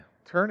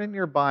turn in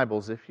your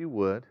Bibles, if you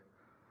would,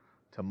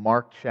 to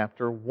Mark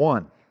chapter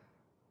 1.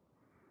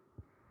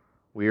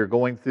 We are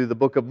going through the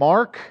book of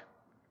Mark.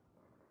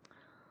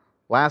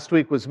 Last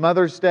week was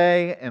Mother's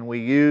Day, and we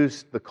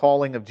used the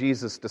calling of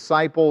Jesus'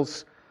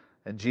 disciples,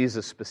 and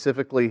Jesus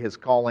specifically his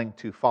calling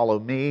to follow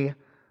me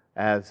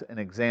as an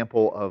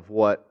example of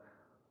what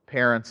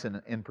parents,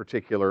 and in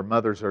particular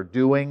mothers, are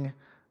doing.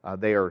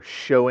 They are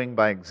showing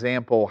by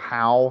example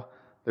how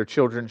their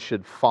children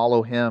should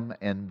follow him,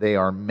 and they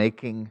are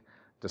making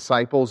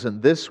disciples.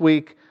 And this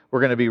week, we're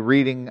going to be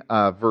reading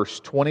verse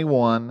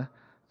 21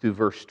 through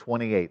verse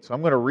 28. So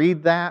I'm going to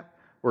read that,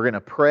 we're going to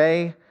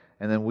pray,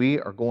 and then we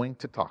are going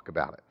to talk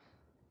about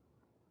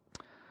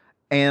it.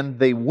 And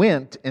they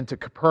went into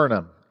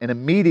Capernaum, and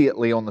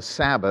immediately on the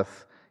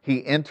Sabbath,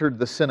 he entered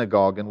the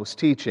synagogue and was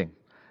teaching.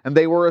 And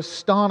they were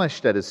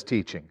astonished at his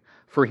teaching,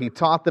 for he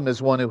taught them as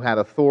one who had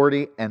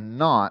authority and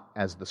not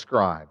as the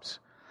scribes.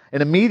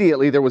 And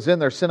immediately there was in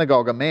their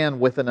synagogue a man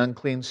with an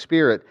unclean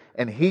spirit,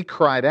 and he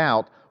cried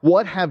out,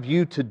 "What have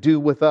you to do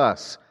with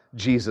us,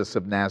 Jesus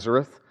of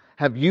Nazareth?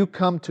 Have you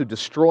come to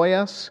destroy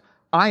us?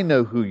 I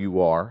know who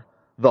you are,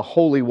 the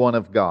Holy One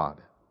of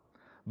God."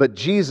 But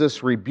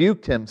Jesus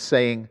rebuked him,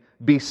 saying,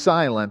 "Be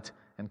silent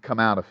and come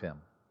out of him."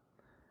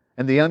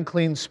 And the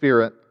unclean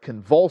spirit,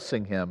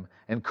 convulsing him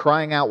and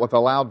crying out with a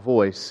loud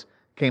voice,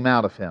 came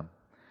out of him.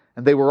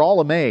 And they were all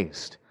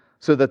amazed,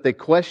 so that they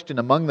questioned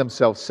among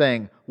themselves,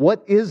 saying,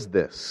 "What is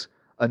this?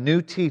 A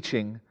new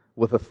teaching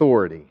with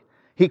authority.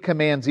 He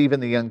commands even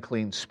the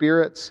unclean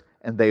spirits,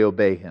 and they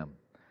obey him."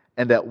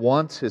 And at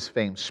once his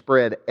fame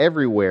spread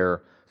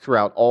everywhere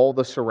throughout all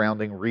the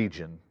surrounding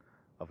region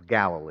of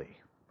Galilee.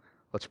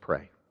 Let's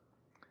pray.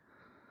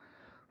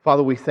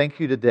 Father, we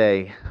thank you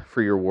today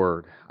for your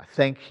word. I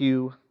thank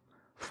you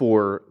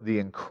for the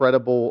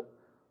incredible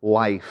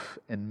life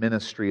and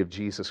ministry of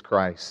Jesus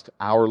Christ,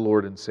 our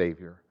Lord and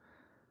Savior.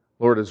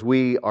 Lord, as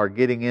we are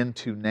getting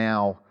into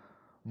now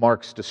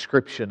Mark's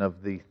description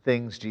of the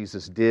things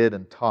Jesus did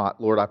and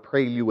taught, Lord, I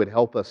pray you would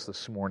help us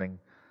this morning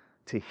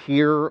to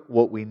hear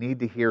what we need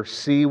to hear,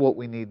 see what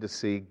we need to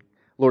see.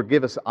 Lord,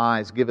 give us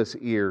eyes, give us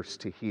ears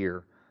to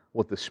hear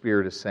what the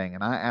Spirit is saying.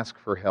 And I ask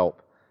for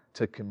help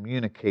to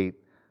communicate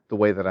the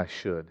way that I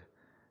should.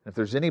 And if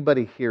there's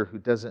anybody here who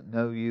doesn't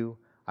know you,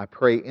 I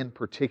pray in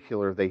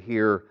particular they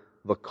hear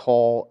the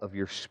call of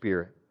your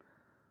Spirit,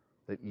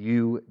 that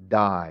you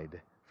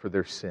died for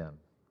their sin.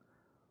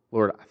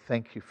 Lord, I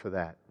thank you for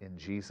that in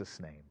Jesus'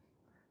 name.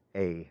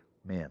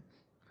 Amen.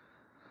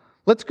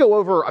 Let's go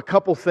over a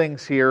couple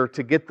things here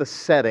to get the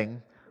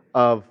setting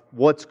of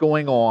what's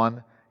going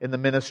on in the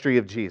ministry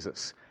of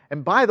Jesus.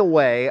 And by the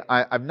way,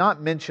 I've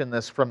not mentioned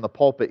this from the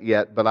pulpit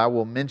yet, but I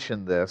will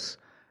mention this.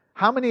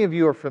 How many of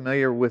you are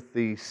familiar with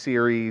the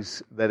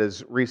series that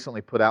is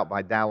recently put out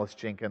by Dallas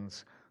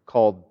Jenkins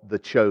called The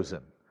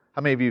Chosen?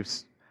 How many of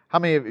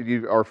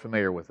you are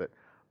familiar with it?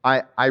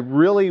 I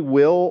really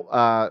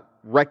will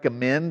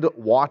recommend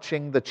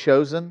watching The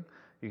Chosen.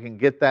 You can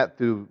get that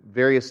through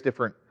various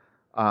different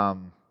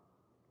online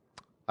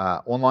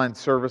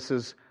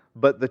services.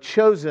 But The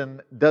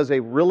Chosen does a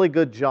really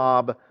good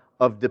job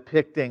of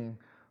depicting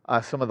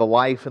some of the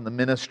life and the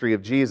ministry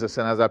of Jesus.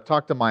 And as I've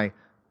talked to my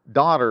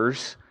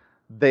daughters,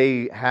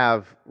 they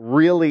have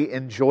really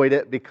enjoyed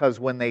it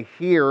because when they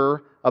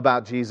hear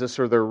about Jesus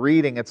or they're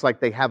reading, it's like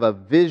they have a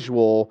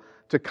visual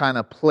to kind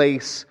of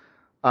place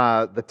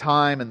the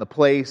time and the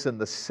place and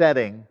the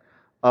setting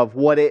of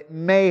what it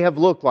may have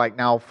looked like.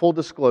 Now, full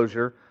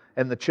disclosure,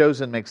 and The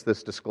Chosen makes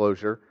this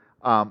disclosure,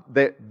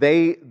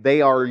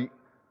 they are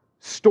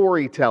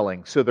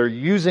storytelling. So they're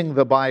using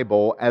the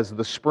Bible as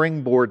the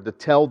springboard to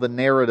tell the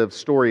narrative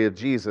story of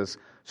Jesus.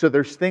 So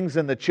there's things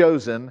in The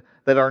Chosen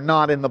that are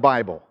not in the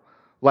Bible.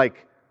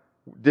 Like,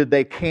 did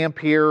they camp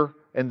here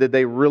and did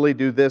they really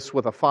do this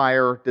with a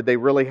fire? Did they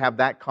really have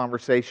that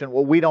conversation?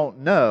 Well, we don't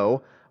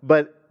know,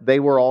 but they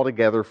were all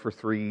together for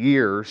 3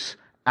 years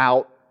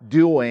out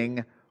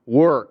doing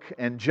work.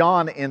 And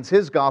John ends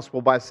his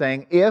gospel by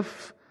saying,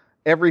 if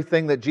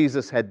everything that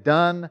Jesus had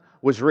done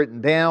was written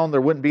down,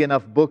 there wouldn't be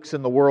enough books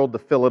in the world to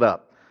fill it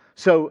up.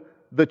 So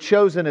The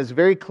Chosen is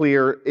very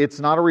clear. It's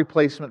not a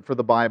replacement for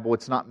the Bible.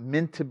 It's not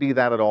meant to be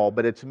that at all,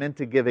 but it's meant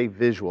to give a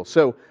visual.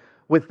 So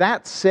with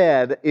that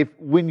said,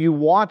 when you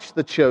watch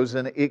The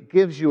Chosen, it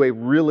gives you a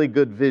really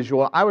good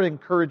visual. I would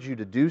encourage you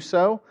to do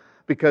so,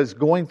 because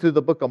going through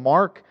the book of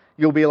Mark,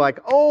 you'll be like,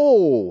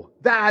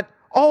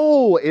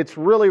 it's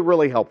really,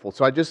 really helpful.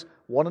 So I just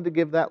wanted to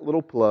give that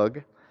little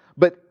plug.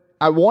 But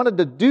I wanted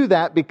to do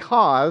that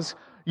because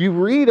you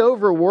read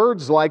over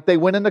words like they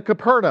went into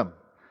Capernaum.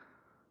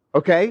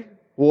 Okay,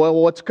 well,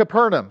 what's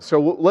Capernaum? So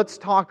let's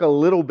talk a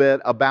little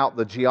bit about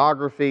the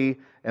geography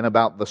and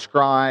about the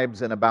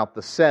scribes and about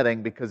the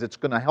setting, because it's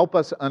going to help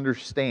us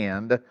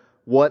understand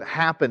what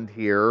happened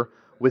here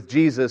with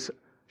Jesus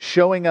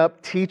showing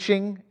up,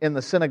 teaching in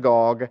the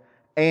synagogue,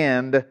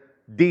 and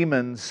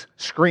demons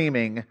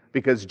screaming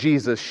because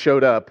Jesus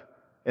showed up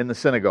in the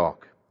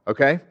synagogue.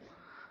 Okay?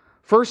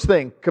 First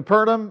thing,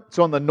 Capernaum, it's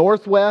on the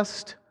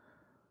northwest,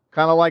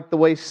 kind of like the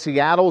way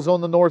Seattle's on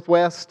the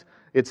northwest.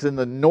 It's in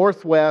the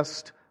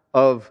northwest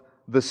of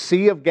the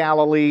Sea of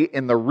Galilee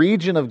in the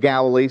region of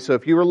Galilee. So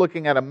if you were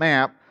looking at a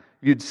map,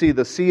 you'd see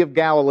the Sea of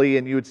Galilee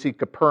and you would see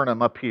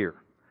Capernaum up here.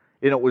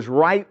 And it was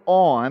right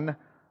on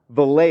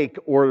the lake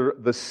or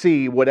the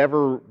sea,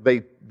 whatever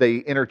they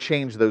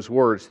interchange those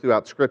words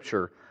throughout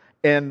Scripture.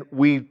 And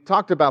we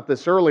talked about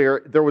this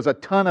earlier. There was a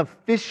ton of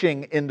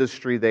fishing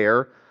industry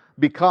there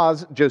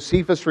because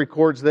Josephus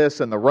records this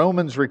and the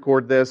Romans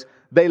record this.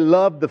 They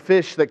loved the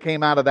fish that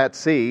came out of that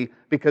sea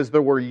because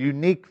there were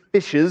unique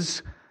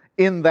fishes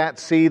in that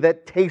sea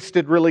that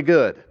tasted really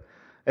good.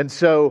 And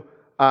so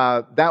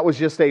that was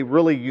just a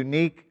really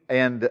unique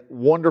and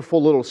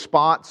wonderful little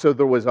spot. So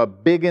there was a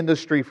big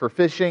industry for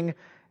fishing,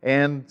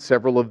 and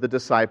several of the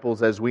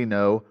disciples, as we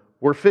know,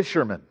 were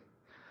fishermen.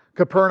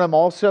 Capernaum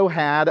also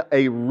had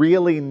a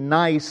really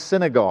nice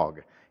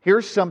synagogue.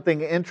 Here's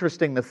something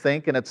interesting to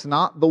think, and it's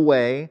not the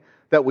way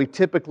that we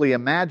typically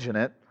imagine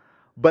it,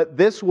 but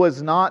this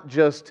was not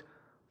just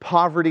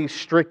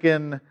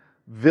poverty-stricken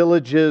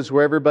villages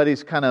where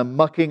everybody's kind of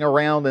mucking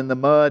around in the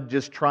mud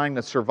just trying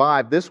to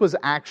survive. This was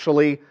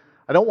actually,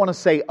 I don't want to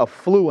say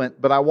affluent,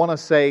 but I want to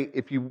say,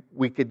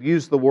 we could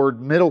use the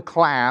word middle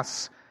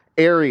class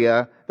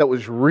area that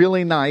was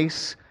really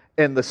nice,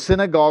 and the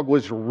synagogue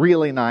was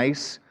really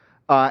nice,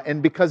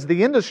 and because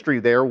the industry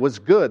there was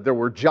good. There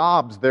were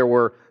jobs, there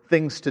were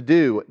things to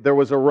do. There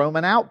was a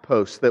Roman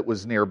outpost that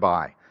was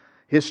nearby.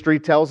 History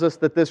tells us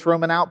that this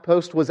Roman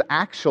outpost was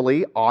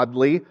actually,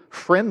 oddly,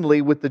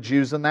 friendly with the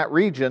Jews in that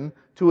region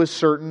to a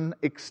certain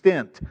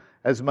extent,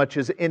 as much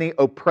as any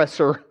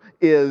oppressor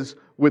is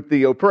with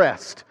the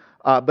oppressed.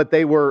 But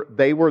they were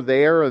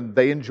there, and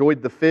they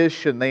enjoyed the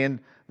fish, and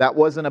that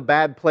wasn't a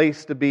bad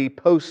place to be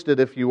posted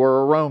if you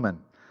were a Roman.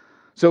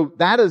 So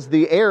that is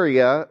the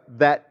area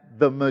that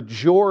the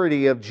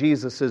majority of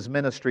Jesus'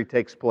 ministry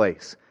takes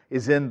place,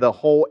 is in the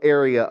whole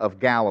area of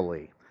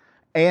Galilee.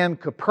 And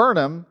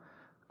Capernaum,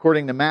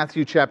 according to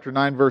Matthew chapter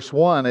 9, verse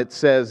 1, it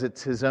says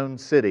it's his own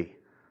city.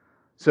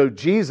 So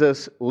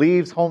Jesus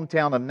leaves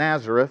hometown of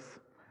Nazareth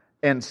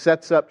and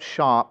sets up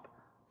shop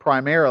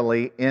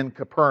primarily in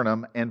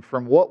Capernaum. And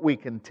from what we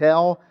can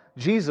tell,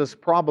 Jesus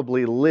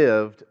probably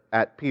lived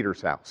at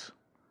Peter's house.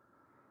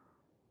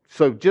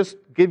 So just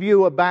give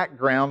you a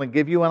background and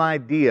give you an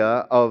idea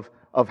of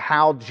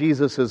how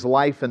Jesus'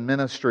 life and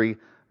ministry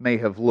may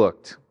have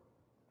looked.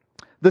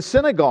 The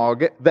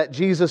synagogue that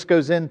Jesus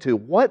goes into,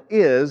 what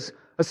is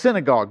a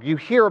synagogue? You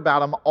hear about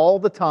them all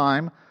the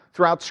time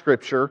throughout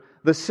Scripture.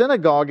 The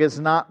synagogue is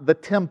not the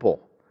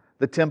temple.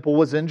 The temple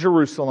was in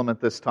Jerusalem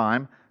at this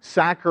time.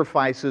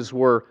 Sacrifices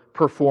were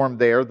performed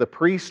there. The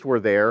priests were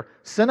there.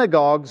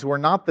 Synagogues were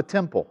not the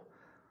temple.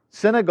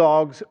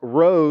 Synagogues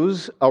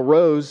arose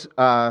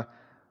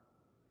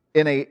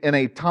in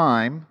a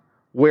time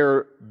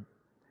where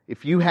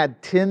if you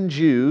had 10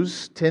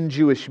 Jews, 10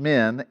 Jewish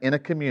men in a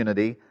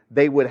community,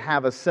 they would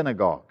have a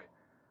synagogue.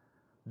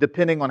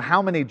 Depending on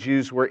how many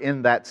Jews were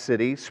in that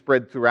city,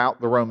 spread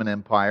throughout the Roman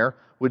Empire,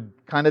 would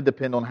kind of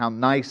depend on how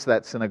nice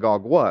that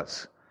synagogue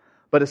was.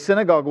 But a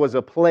synagogue was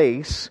a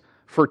place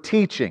for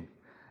teaching,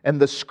 and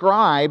the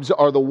scribes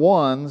are the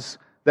ones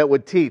that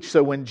would teach.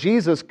 So when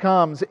Jesus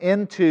comes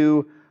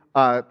into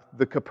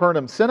the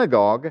Capernaum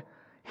synagogue,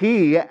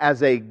 he,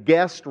 as a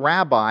guest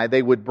rabbi,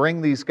 they would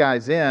bring these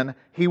guys in.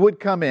 He would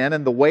come in,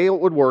 and the way it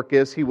would work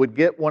is he would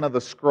get one of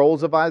the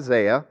scrolls of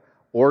Isaiah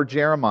or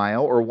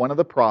Jeremiah or one of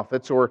the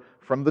prophets or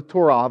from the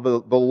Torah,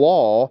 the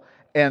law,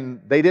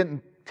 and they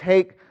didn't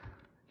take...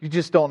 You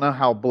just don't know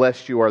how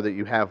blessed you are that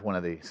you have one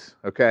of these,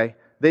 okay?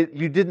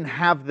 You didn't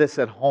have this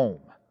at home.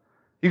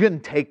 You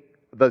couldn't take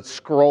the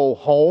scroll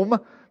home.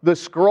 The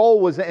scroll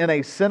was in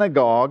a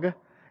synagogue,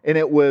 and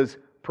it was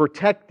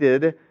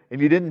protected,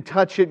 and you didn't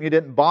touch it, and you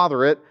didn't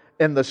bother it,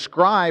 and the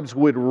scribes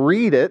would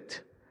read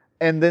it,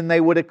 and then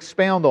they would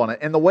expound on it.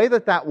 And the way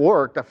that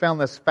worked, I found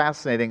this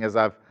fascinating as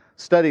I've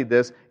studied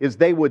this, is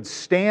they would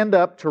stand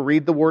up to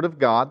read the Word of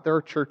God. There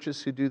are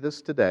churches who do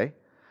this today.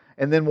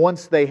 And then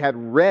once they had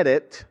read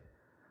it,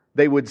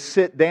 they would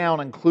sit down,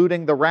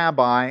 including the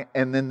rabbi,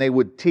 and then they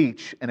would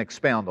teach and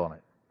expound on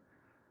it.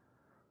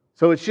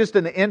 So it's just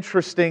an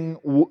interesting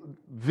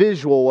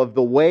visual of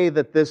the way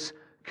that this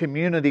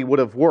community would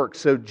have worked.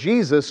 So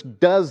Jesus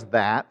does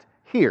that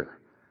here.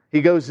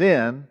 He goes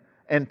in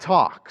and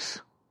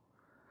talks.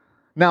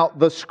 Now,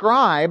 the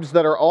scribes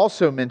that are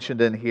also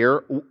mentioned in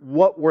here,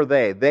 what were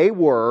they? They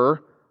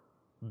were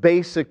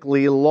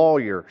basically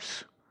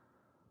lawyers.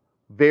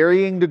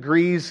 Varying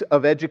degrees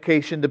of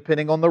education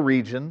depending on the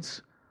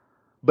regions.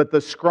 But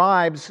the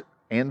scribes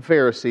and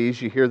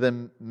Pharisees, you hear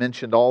them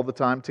mentioned all the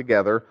time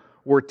together,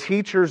 were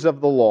teachers of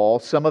the law,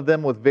 some of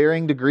them with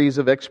varying degrees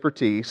of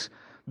expertise.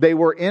 They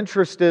were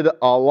interested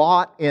a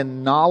lot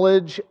in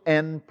knowledge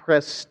and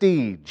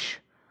prestige.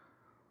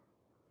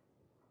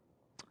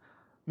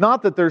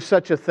 Not that there's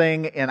such a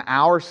thing in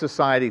our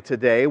society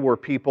today where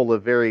people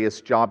of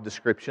various job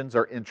descriptions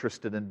are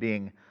interested in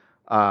being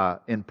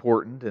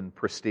important and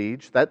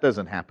prestige. That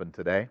doesn't happen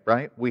today,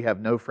 right? We have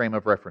no frame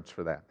of reference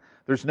for that.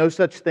 There's no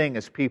such thing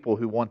as people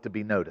who want to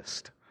be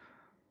noticed.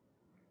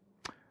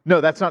 No,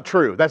 that's not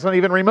true. That's not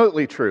even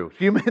remotely true.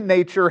 Human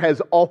nature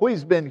has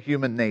always been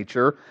human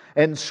nature,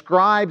 and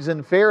scribes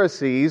and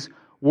Pharisees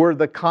were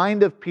the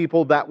kind of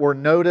people that were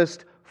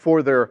noticed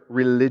for their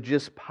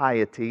religious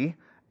piety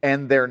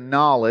and their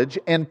knowledge,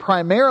 and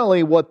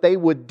primarily what they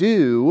would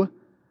do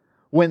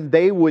when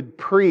they would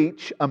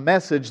preach a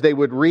message, they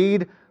would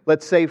read,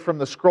 let's say, from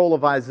the scroll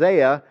of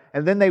Isaiah,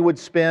 and then they would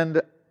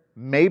spend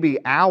maybe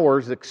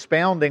hours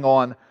expounding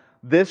on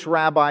this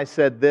rabbi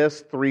said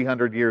this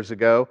 300 years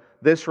ago,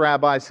 this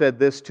rabbi said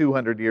this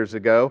 200 years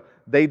ago,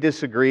 they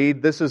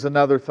disagreed, this is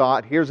another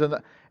thought,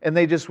 and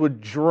they just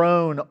would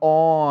drone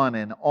on,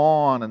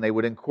 and they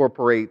would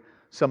incorporate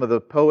some of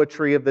the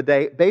poetry of the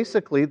day.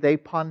 Basically, they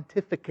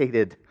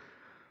pontificated.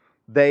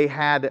 They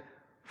had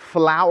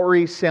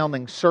flowery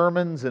sounding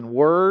sermons and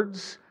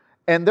words.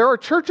 And there are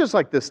churches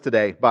like this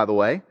today, by the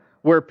way,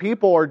 where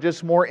people are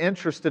just more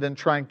interested in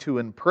trying to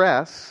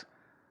impress.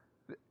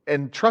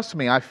 And trust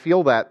me, I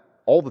feel that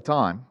all the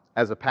time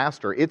as a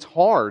pastor. It's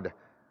hard.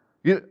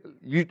 You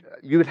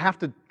would have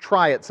to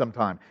try it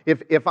sometime.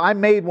 If I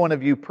made one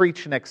of you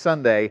preach next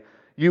Sunday,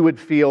 you would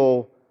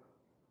feel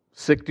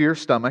sick to your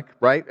stomach,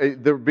 right?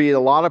 There would be a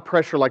lot of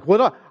pressure, like,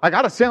 what? I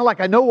got to sound like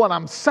I know what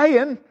I'm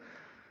saying,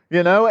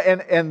 you know?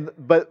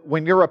 But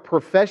when you're a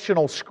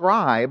professional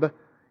scribe,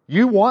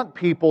 you want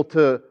people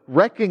to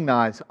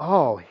recognize,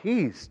 oh,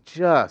 he's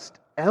just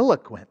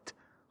eloquent.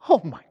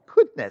 Oh my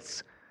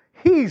goodness,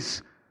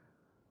 he's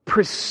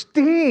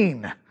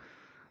pristine.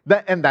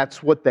 And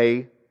that's what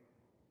they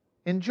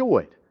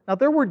enjoyed. Now,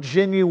 there were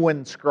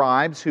genuine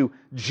scribes who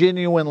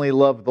genuinely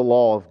loved the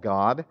law of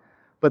God,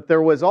 but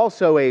there was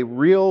also a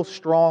real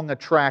strong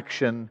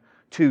attraction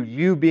to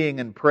you being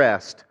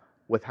impressed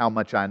with how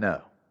much I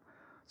know.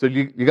 So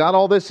you got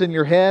all this in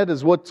your head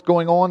as what's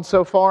going on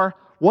so far?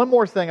 One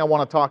more thing I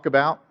want to talk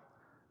about.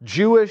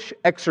 Jewish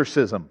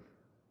exorcism.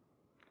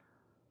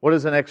 What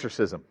is an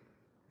exorcism?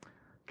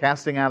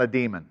 Casting out a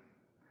demon.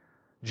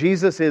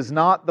 Jesus is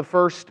not the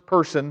first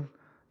person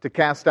to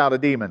cast out a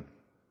demon.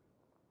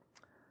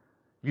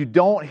 You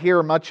don't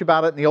hear much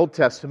about it in the Old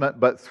Testament,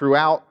 but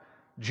throughout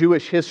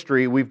Jewish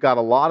history, we've got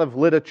a lot of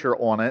literature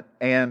on it,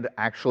 and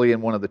actually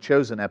in one of the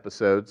Chosen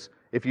episodes,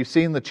 if you've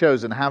seen The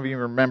Chosen, how do you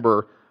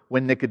remember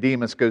when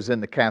Nicodemus goes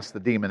in to cast the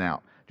demon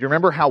out? Do you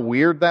remember how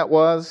weird that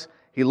was?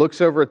 He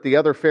looks over at the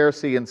other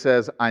Pharisee and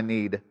says, I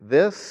need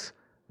this,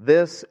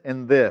 this,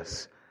 and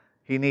this.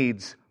 He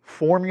needs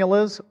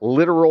formulas,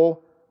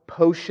 literal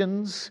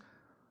potions,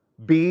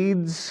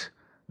 beads.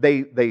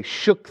 They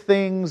shook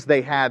things.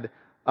 They had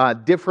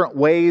different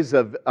ways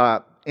of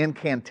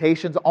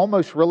incantations,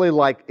 almost really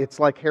like, it's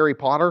like Harry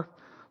Potter,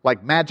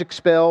 like magic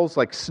spells,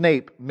 like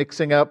Snape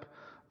mixing up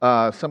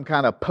some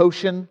kind of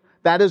potion.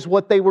 That is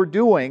what they were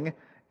doing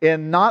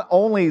in not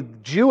only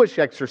Jewish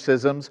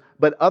exorcisms,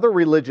 but other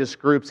religious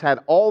groups had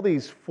all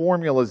these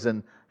formulas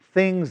and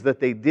things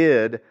that they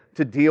did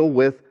to deal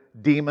with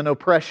demon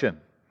oppression.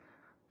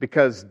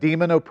 Because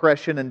demon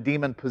oppression and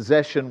demon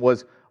possession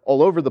was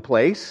all over the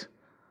place.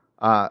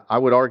 I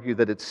would argue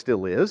that it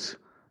still is.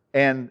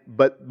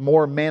 But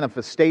more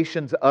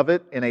manifestations of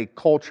it in a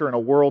culture and a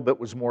world that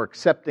was more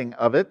accepting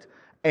of it.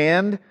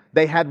 And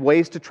they had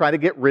ways to try to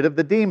get rid of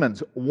the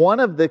demons.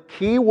 One of the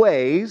key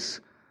ways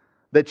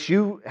that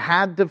you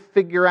had to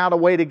figure out a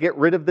way to get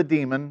rid of the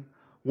demon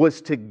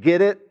was to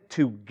get it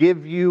to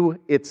give you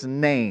its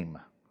name.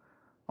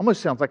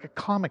 Almost sounds like a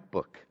comic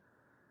book.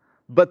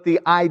 But the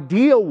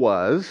idea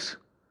was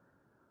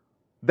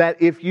that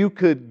if you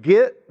could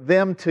get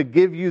them to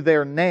give you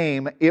their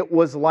name, it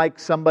was like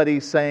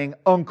somebody saying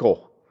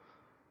uncle.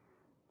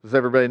 Does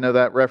everybody know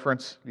that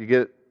reference? You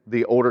get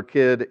the older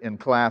kid in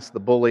class, the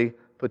bully,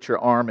 put your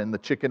arm in the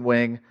chicken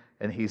wing,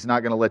 and he's not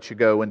going to let you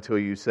go until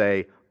you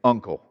say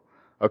uncle.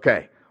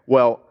 Okay,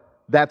 well,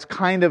 that's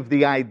kind of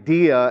the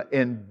idea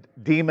in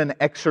demon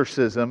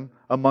exorcism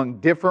among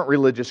different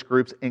religious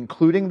groups,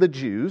 including the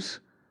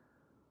Jews,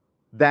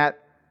 that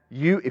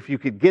if you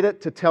could get it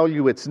to tell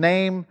you its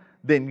name,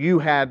 then you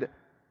had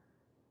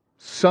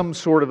some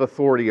sort of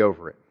authority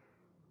over it.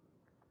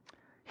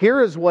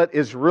 Here is what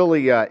is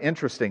really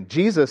interesting.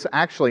 Jesus,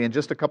 actually, in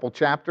just a couple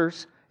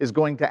chapters, is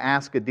going to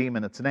ask a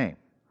demon its name.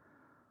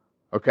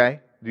 Okay?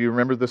 Do you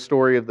remember the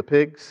story of the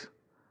pigs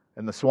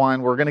and the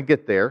swine? We're going to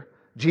get there.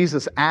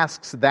 Jesus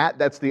asks that.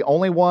 That's the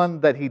only one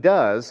that he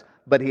does,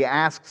 but he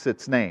asks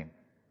its name.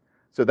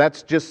 So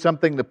that's just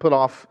something to put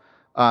off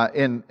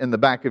in the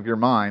back of your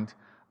mind.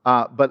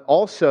 But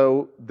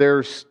also,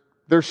 there's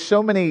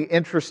so many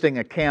interesting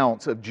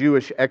accounts of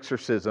Jewish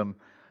exorcism.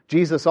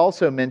 Jesus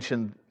also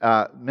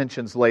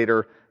mentions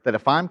later that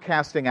if I'm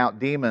casting out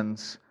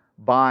demons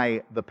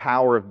by the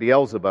power of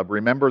Beelzebub,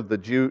 remember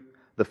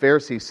the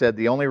Pharisees said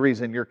the only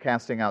reason you're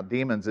casting out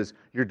demons is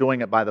you're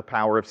doing it by the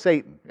power of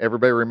Satan.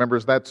 Everybody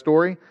remembers that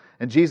story?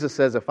 And Jesus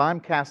says, if I'm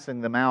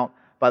casting them out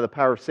by the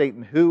power of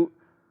Satan, who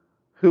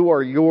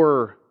are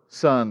your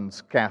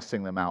sons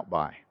casting them out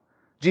by?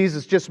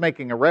 Jesus just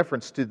making a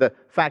reference to the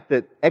fact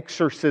that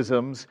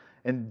exorcisms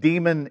and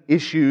demon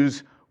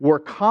issues were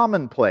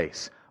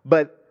commonplace.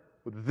 But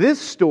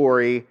this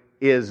story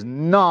is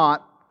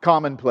not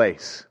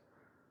commonplace.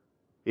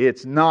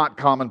 It's not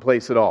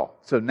commonplace at all.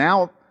 So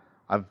now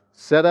I've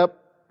set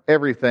up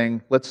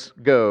everything. Let's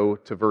go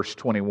to verse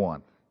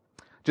 21.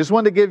 Just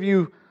wanted to give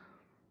you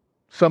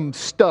some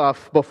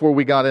stuff before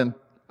we got in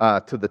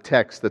to the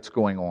text that's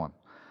going on.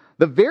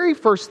 The very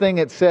first thing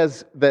it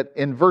says that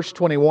in verse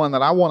 21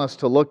 that I want us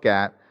to look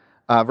at,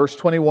 verse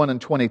 21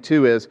 and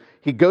 22 is,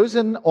 he goes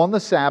in on the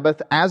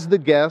Sabbath as the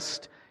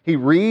guest, he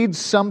reads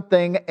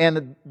something,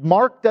 and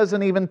Mark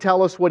doesn't even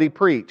tell us what he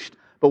preached.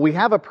 But we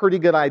have a pretty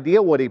good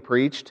idea what he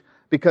preached,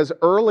 because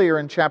earlier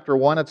in chapter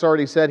 1 it's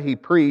already said he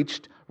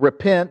preached,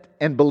 repent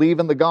and believe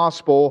in the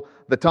gospel,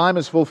 the time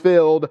is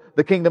fulfilled,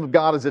 the kingdom of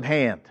God is at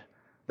hand.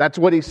 That's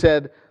what he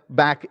said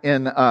back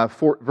in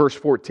verse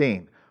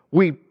 14.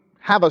 We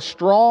have a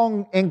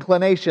strong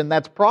inclination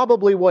that's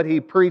probably what he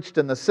preached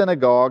in the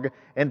synagogue,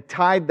 and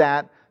tied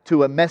that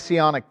to a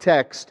messianic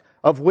text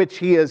of which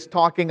he is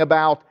talking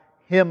about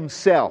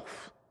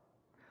himself.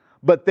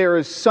 But there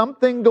is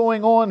something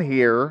going on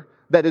here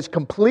that is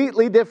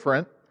completely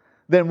different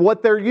than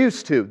what they're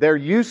used to. They're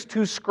used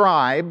to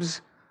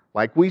scribes,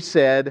 like we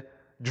said,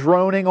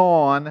 droning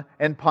on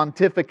and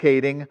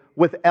pontificating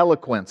with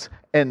eloquence.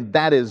 And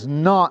that is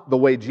not the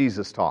way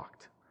Jesus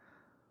talked.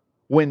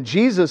 When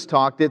Jesus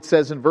talked, it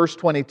says in verse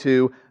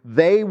 22,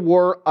 they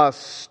were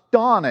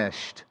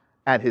astonished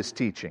at his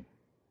teaching.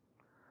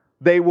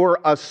 They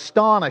were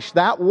astonished.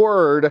 That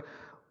word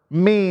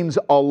means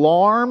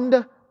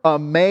alarmed,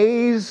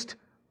 amazed,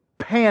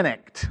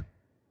 panicked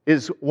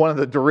is one of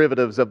the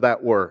derivatives of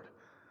that word.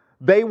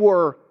 They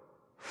were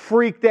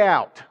freaked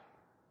out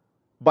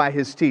by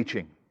his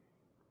teaching.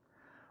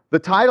 The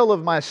title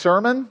of my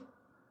sermon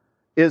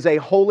is A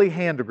Holy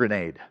Hand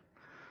Grenade.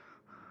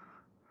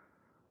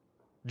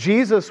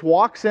 Jesus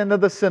walks into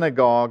the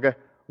synagogue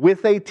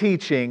with a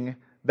teaching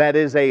that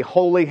is a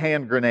holy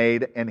hand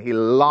grenade, and he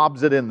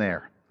lobs it in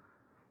there.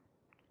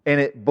 And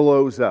it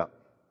blows up.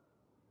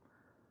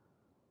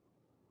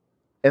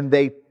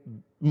 And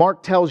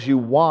Mark tells you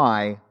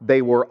why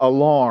they were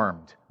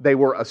alarmed. They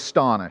were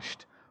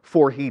astonished.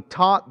 For he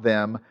taught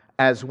them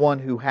as one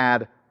who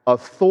had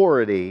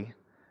authority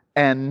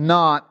and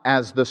not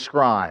as the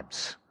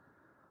scribes.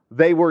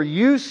 They were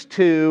used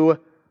to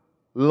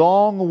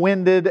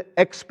long-winded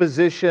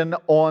exposition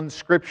on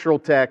scriptural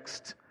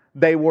text.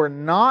 They were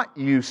not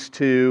used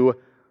to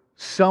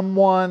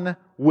someone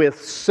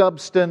with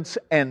substance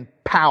and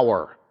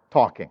power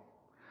talking.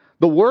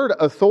 The word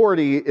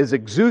authority is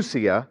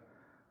exousia,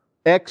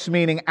 ex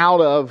meaning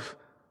out of,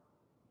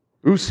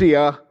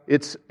 ousia,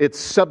 it's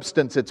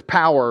substance, it's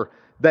power,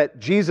 that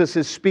Jesus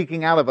is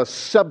speaking out of a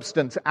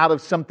substance, out of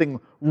something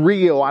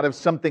real, out of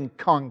something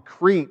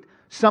concrete,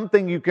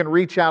 something you can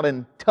reach out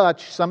and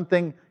touch,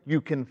 something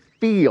you can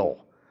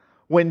feel.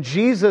 When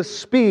Jesus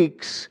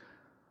speaks,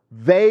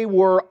 they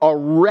were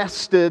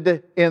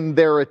arrested in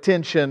their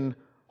attention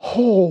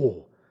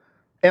whole.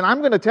 And I'm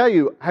going to tell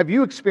you, have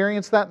you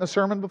experienced that in a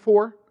sermon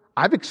before?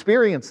 I've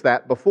experienced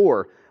that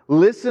before.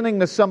 Listening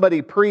to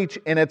somebody preach,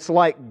 and it's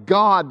like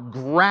God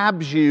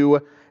grabs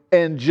you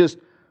and just,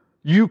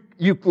 you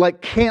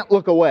like can't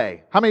look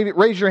away. How many,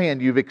 raise your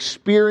hand, you've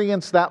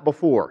experienced that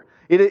before?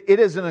 It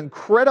is an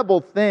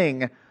incredible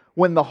thing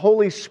when the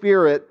Holy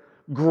Spirit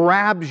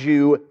grabs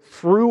you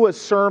through a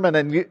sermon,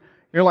 and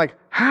you're like,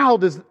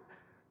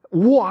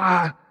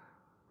 why?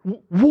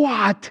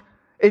 What?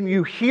 And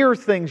you hear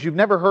things you've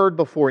never heard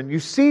before, and you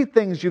see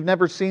things you've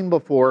never seen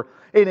before,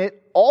 and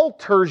it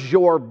alters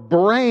your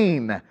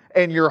brain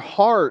and your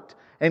heart,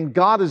 and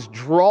God is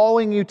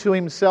drawing you to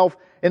Himself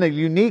in a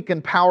unique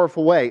and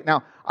powerful way.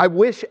 Now, I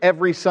wish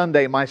every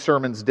Sunday my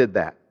sermons did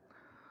that.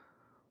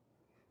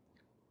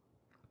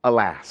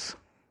 Alas,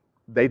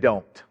 they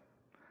don't.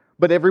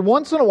 But every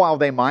once in a while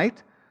they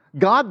might.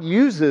 God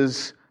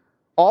uses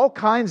all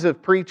kinds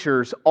of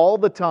preachers all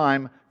the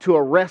time to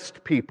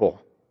arrest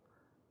people,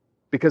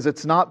 because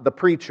it's not the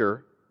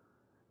preacher,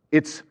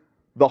 it's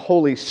the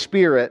Holy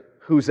Spirit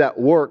who's at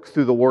work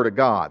through the Word of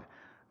God.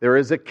 There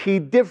is a key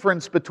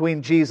difference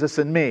between Jesus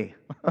and me.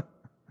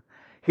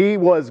 He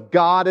was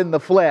God in the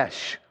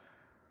flesh.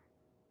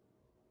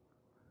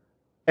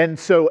 And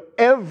so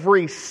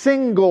every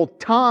single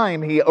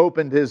time He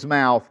opened His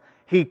mouth,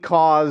 He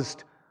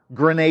caused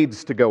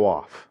grenades to go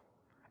off.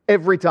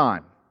 Every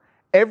time.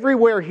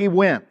 Everywhere He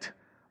went,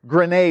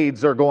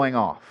 grenades are going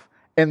off.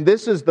 And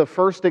this is the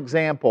first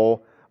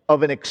example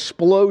of an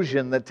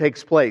explosion that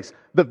takes place.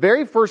 The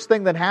very first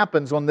thing that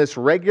happens on this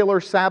regular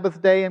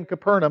Sabbath day in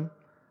Capernaum,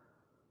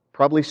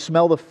 probably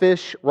smell the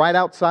fish right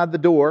outside the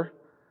door.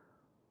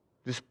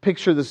 Just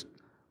picture this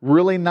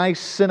really nice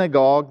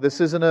synagogue. This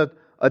isn't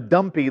a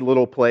dumpy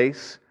little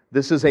place.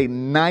 This is a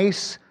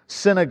nice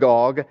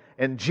synagogue,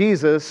 and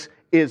Jesus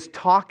is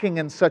talking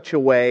in such a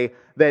way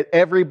that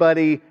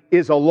everybody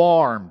is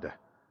alarmed.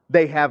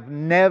 They have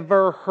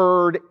never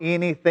heard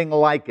anything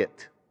like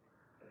it.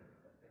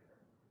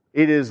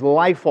 It is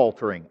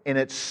life-altering, and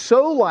it's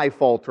so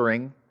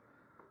life-altering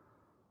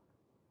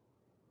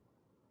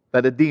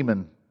that a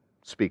demon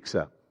speaks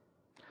up.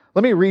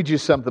 Let me read you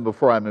something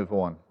before I move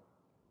on.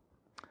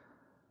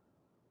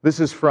 This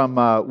is from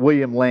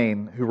William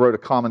Lane, who wrote a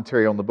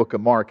commentary on the book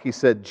of Mark. He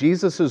said,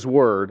 Jesus'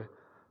 word,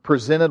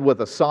 presented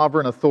with a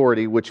sovereign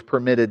authority which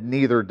permitted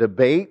neither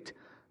debate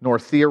nor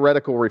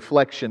theoretical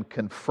reflection,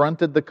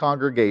 confronted the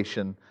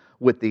congregation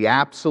with the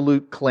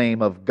absolute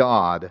claim of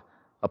God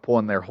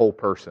upon their whole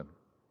person.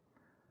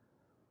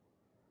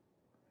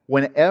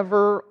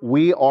 Whenever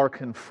we are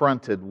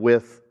confronted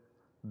with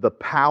the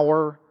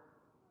power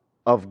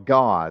of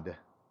God,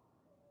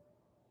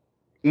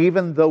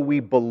 even though we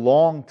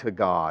belong to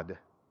God,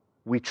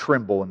 we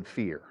tremble in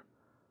fear.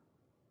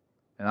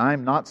 And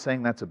I'm not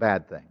saying that's a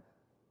bad thing.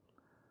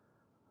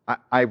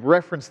 I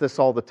reference this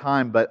all the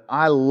time, but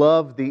I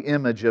love the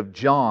image of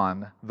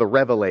John, the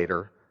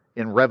Revelator,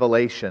 in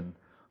Revelation,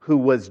 who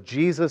was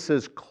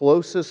Jesus'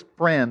 closest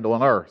friend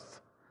on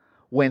earth.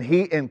 When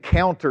he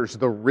encounters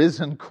the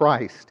risen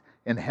Christ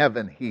in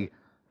heaven, he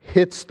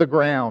hits the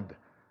ground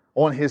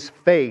on his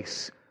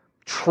face,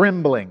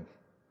 trembling.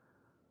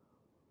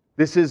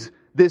 This is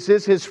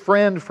his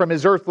friend from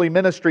his earthly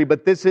ministry,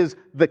 but this is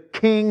the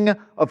King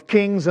of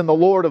kings and the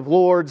Lord of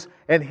lords,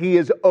 and he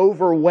is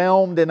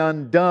overwhelmed and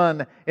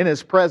undone in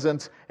his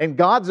presence. And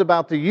God's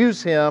about to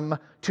use him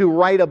to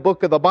write a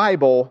book of the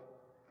Bible,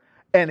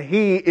 and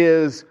he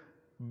is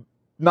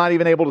not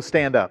even able to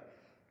stand up.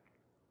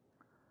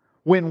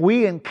 When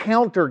we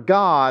encounter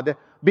God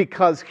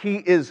because He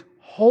is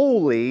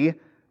holy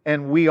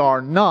and we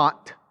are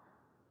not,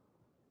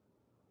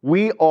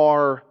 we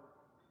are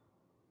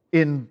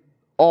in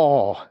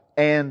awe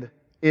and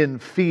in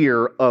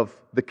fear of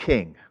the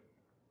King.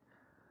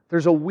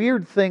 There's a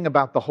weird thing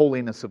about the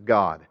holiness of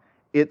God.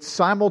 It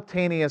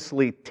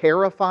simultaneously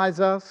terrifies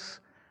us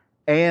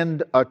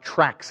and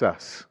attracts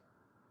us.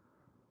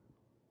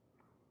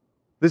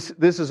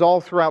 This is all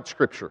throughout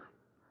Scripture.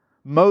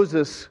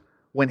 Moses,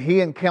 when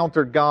he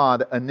encountered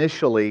God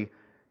initially,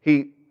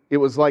 it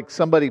was like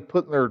somebody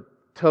putting their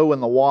toe in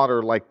the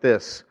water like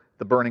this,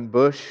 the burning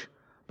bush.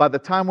 By the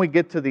time we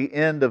get to the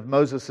end of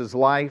Moses'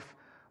 life,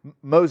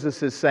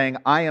 Moses is saying,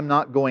 I am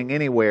not going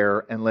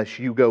anywhere unless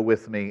you go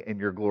with me and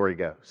your glory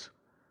goes.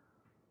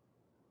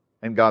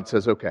 And God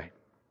says, okay.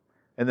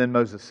 And then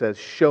Moses says,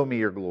 show me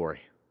your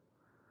glory.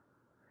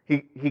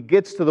 He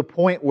gets to the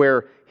point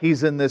where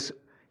he's in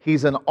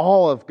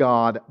awe of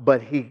God,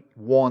 but he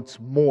wants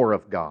more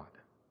of God.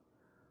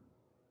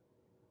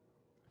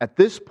 At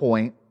this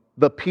point,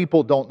 the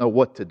people don't know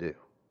what to do.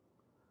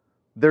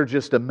 They're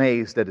just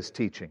amazed at his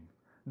teaching.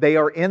 They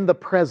are in the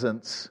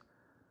presence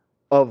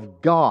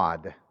of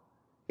God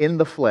in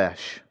the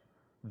flesh,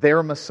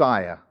 their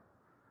Messiah,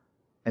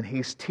 and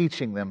he's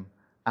teaching them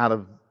out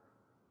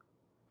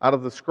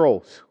of the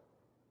scrolls.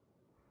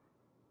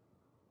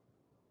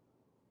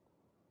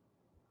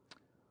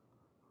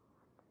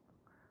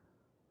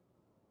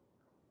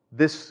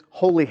 This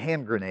holy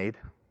hand grenade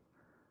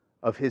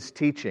of his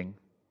teaching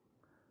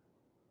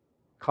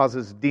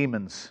causes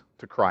demons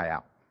to cry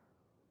out.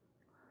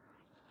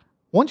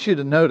 I want you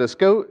to notice,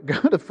 go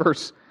to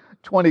verse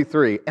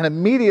 23. And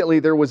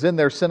immediately there was in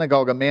their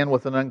synagogue a man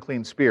with an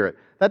unclean spirit.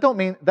 That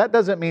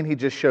doesn't mean he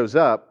just shows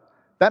up.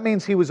 That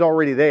means he was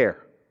already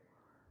there.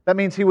 That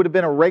means he would have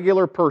been a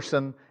regular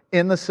person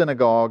in the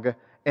synagogue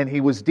and he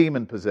was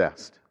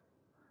demon-possessed.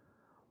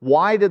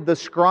 Why did the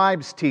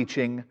scribe's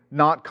teaching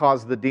not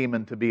cause the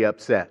demon to be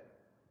upset?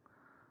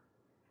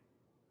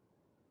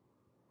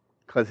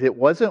 Because it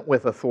wasn't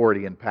with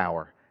authority and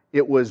power.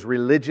 It was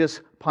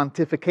religious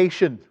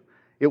pontification.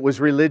 It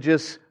was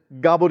religious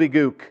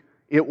gobbledygook.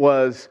 It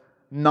was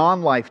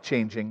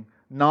non-life-changing,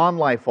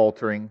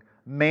 non-life-altering,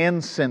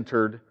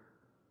 man-centered.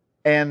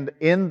 And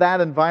in that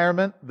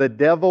environment, the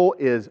devil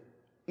is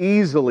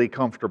easily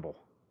comfortable.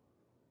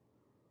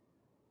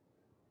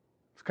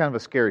 It's kind of a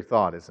scary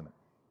thought, isn't it?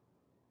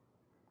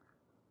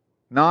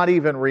 Not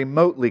even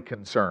remotely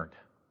concerned.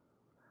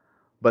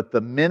 But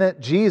the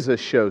minute Jesus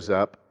shows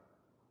up,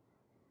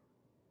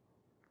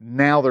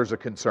 now there's a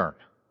concern.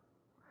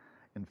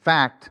 In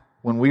fact,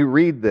 when we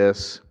read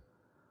this,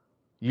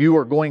 you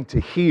are going to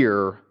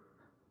hear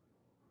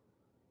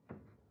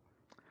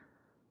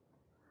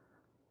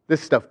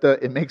this stuff.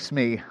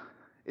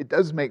 It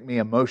does make me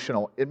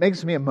emotional. It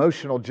makes me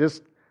emotional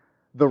just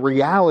the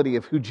reality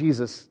of who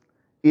Jesus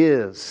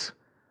is,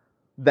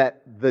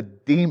 that the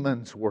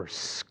demons were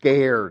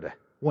scared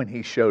when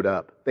he showed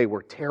up. They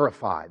were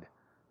terrified.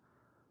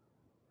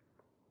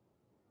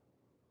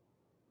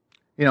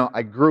 You know,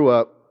 I grew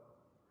up,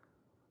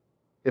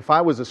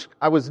 I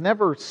was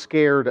never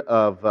scared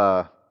of,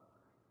 I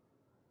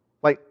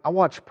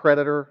watched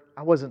Predator.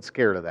 I wasn't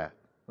scared of that.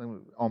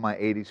 All my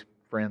 80s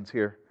friends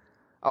here.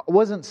 I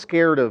wasn't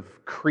scared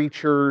of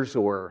creatures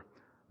or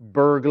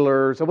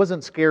burglars. I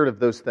wasn't scared of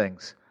those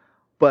things.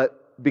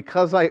 But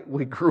because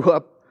we grew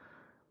up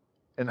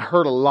and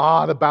heard a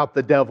lot about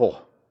the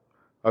devil,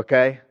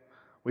 okay?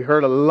 We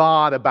heard a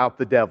lot about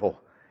the devil.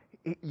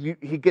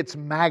 He gets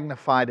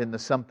magnified into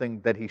something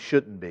that he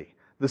shouldn't be.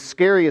 The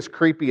scariest,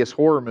 creepiest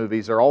horror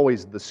movies are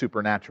always the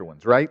supernatural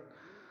ones, right?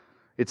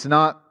 It's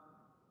not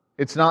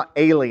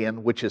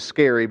Alien, which is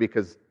scary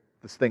because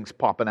this thing's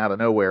popping out of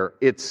nowhere.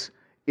 It's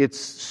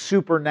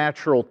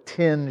supernatural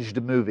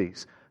tinged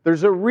movies.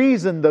 There's a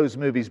reason those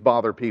movies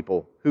bother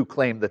people who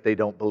claim that they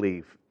don't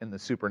believe in the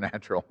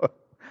supernatural.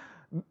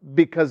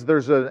 Because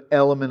there's an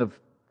element of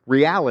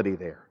reality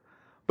there.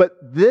 But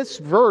this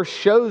verse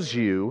shows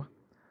you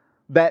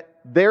that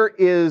there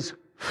is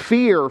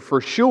fear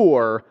for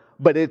sure,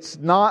 but it's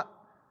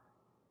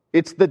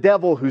the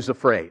devil who's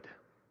afraid.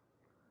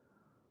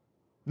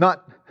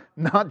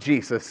 Not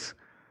Jesus.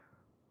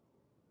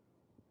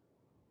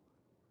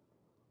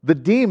 The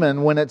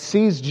demon, when it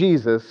sees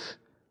Jesus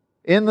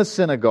in the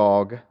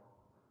synagogue,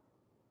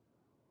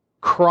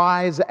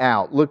 cries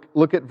out.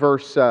 Look at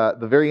the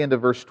very end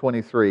of verse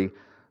 23.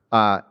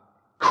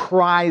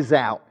 Cries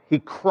out. He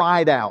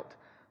cried out.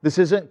 This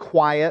isn't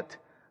quiet.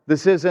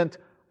 This isn't,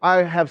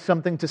 I have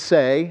something to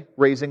say,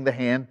 raising the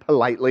hand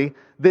politely.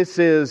 This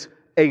is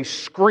a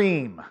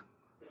scream.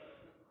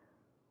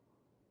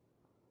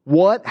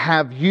 What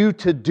have you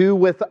to do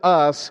with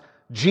us,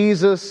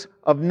 Jesus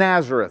of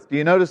Nazareth? Do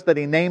you notice that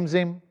he names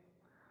him?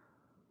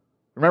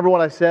 Remember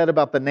what I said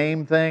about the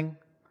name thing?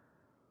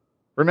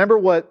 Remember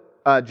what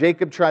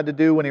Jacob tried to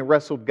do when he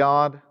wrestled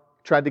God?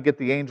 Tried to get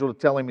the angel to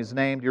tell him his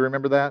name. Do you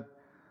remember that?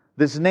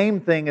 This name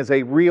thing is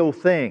a real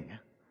thing.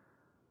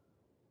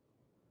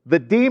 The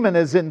demon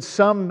is in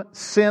some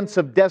sense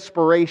of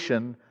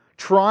desperation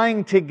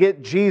trying to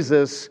get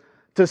Jesus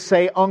to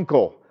say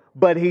uncle.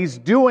 But he's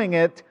doing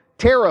it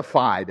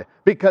terrified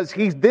because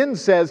he then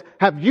says,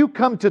 have you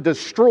come to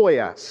destroy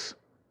us?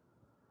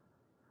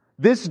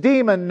 This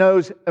demon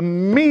knows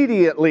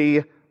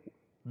immediately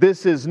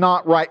this is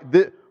not right.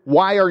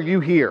 Why are you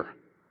here?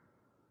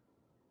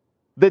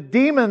 The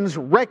demons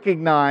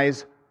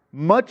recognize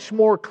much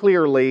more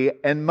clearly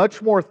and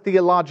much more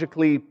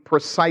theologically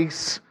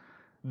precise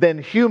than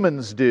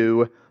humans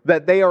do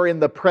that they are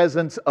in the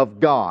presence of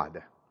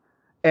God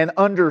and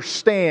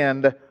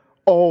understand,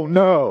 oh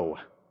no.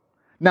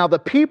 Now the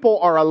people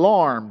are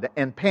alarmed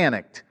and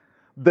panicked.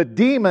 The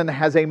demon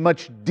has a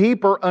much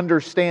deeper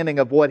understanding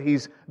of what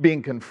he's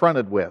being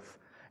confronted with.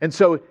 And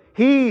so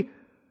he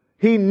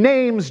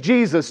names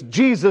Jesus,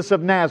 Jesus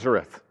of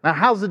Nazareth. Now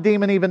how's the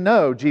demon even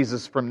know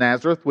Jesus from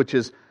Nazareth, which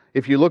is,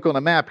 if you look on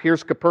a map,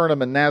 here's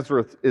Capernaum and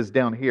Nazareth is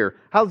down here.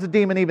 How does the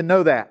demon even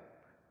know that?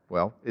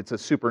 Well, it's a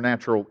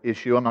supernatural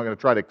issue. I'm not going to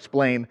try to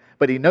explain,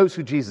 but he knows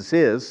who Jesus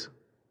is.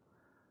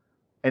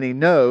 And he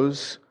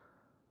knows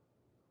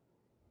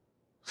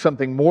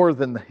something more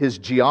than his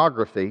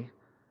geography.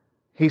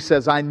 He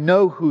says, I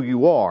know who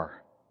you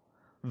are,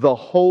 the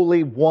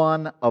Holy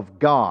One of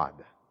God.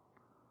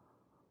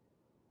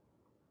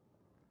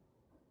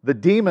 The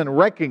demon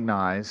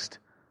recognized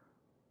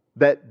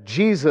that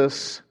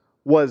Jesus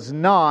was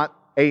not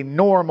a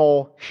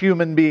normal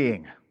human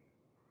being.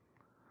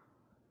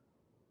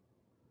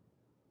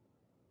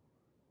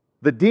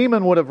 The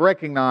demon would have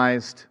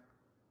recognized,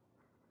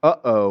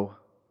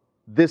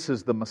 this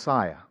is the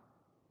Messiah.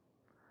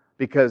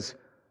 Because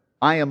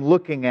I am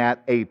looking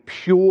at a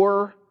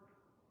pure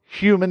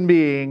human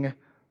being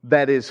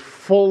that is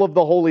full of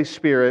the Holy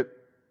Spirit.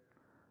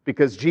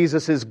 Because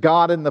Jesus is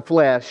God in the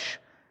flesh,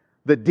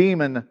 the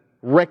demon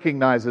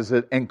recognizes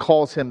it and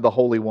calls him the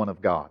Holy One of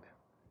God.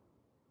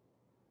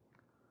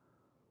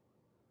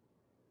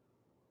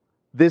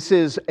 This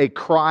is a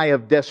cry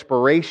of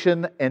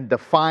desperation and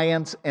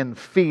defiance and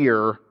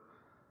fear.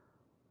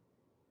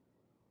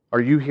 Are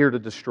you here to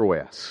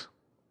destroy us?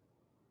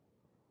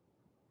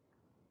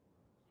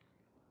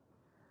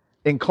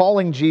 In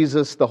calling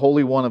Jesus the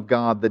Holy One of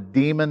God, the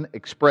demon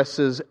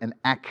expresses an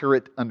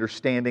accurate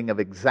understanding of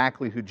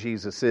exactly who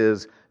Jesus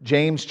is.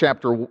 James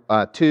chapter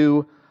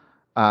 2,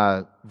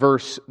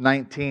 verse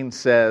 19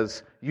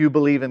 says, you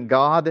believe in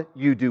God,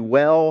 you do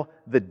well.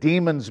 The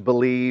demons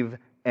believe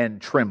and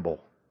tremble.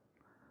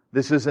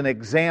 This is an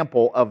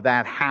example of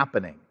that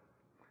happening.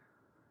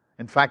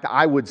 In fact,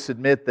 I would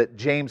submit that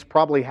James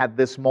probably had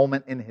this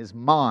moment in his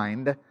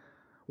mind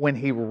when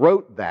he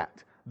wrote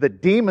that. The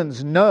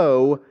demons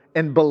know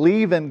and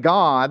believe in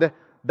God.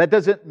 That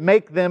doesn't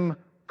make them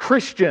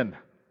Christian.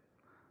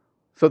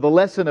 So the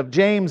lesson of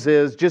James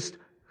is just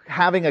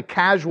having a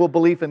casual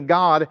belief in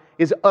God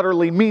is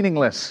utterly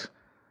meaningless.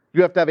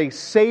 You have to have a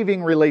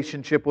saving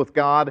relationship with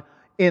God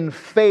in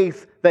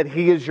faith that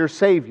He is your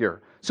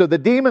Savior. So the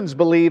demons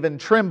believe and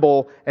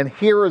tremble, and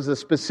here is a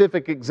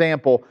specific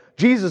example.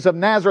 Jesus of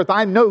Nazareth,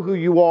 I know who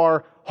you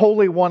are,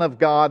 Holy One of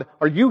God.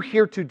 Are you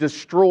here to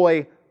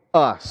destroy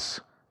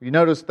us? You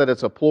notice that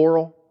it's a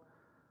plural?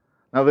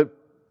 Now,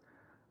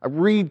 I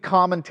read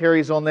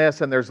commentaries on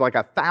this, and there's like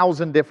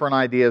 1,000 different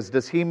ideas.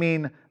 Does he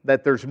mean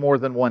that there's more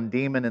than one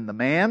demon in the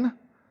man?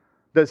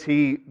 Does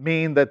he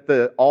mean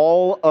that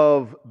all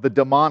of the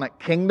demonic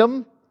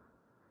kingdom?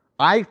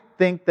 I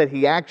think that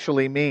he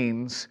actually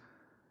means,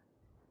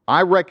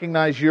 I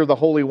recognize you're the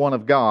Holy One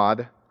of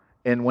God,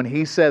 and when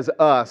he says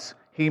us,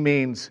 he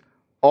means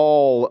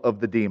all of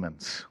the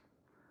demons.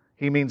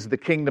 He means the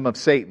kingdom of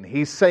Satan.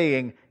 He's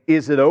saying,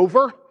 is it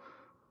over?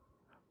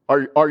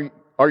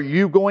 Are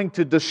you going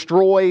to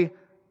destroy?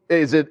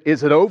 Is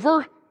it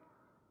over?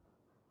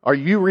 Are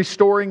you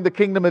restoring the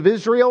kingdom of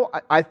Israel?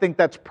 I think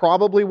that's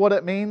probably what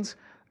it means.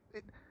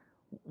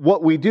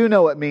 What we do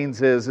know it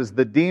means is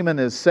the demon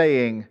is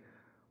saying,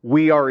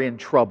 we are in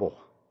trouble.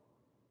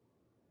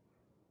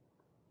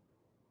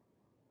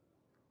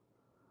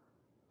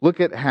 Look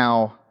at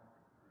how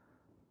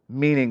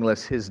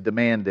meaningless his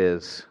demand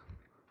is.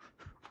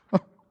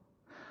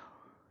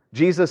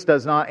 Jesus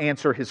does not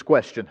answer his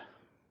question.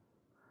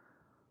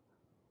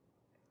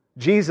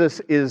 Jesus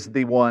is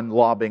the one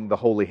lobbing the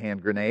holy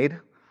hand grenade.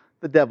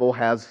 The devil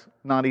has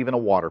not even a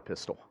water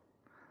pistol.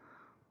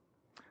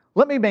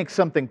 Let me make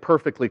something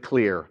perfectly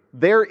clear.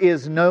 There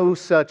is no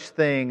such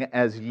thing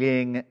as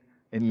yin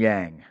and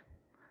yang.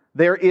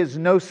 There is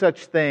no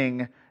such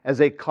thing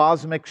as a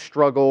cosmic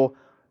struggle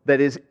that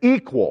is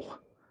equal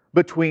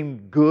between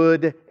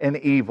good and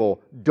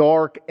evil,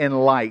 dark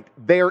and light.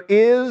 There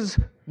is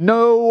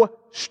no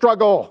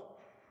struggle.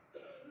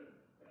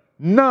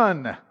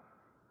 None.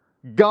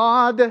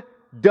 God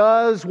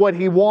does what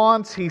He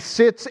wants. He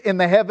sits in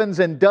the heavens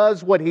and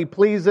does what He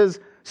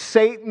pleases.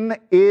 Satan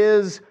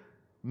is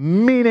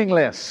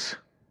meaningless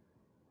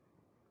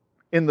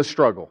in the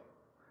struggle.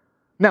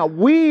 Now,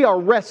 we are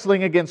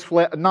wrestling against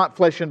not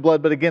flesh and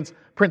blood, but against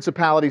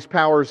principalities,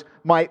 powers,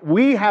 might.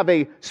 We have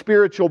a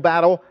spiritual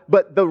battle,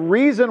 but the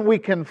reason we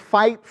can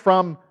fight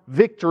from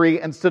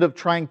victory instead of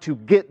trying to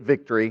get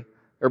victory,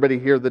 everybody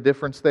hear the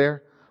difference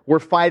there? We're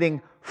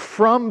fighting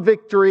from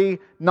victory,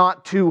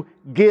 not to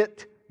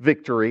get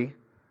victory.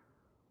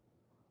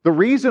 The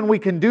reason we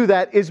can do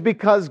that is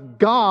because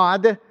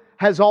God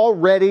has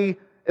already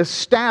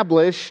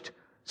established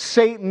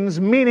Satan's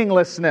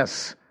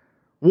meaninglessness.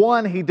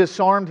 One, He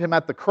disarmed him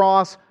at the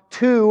cross.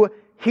 Two,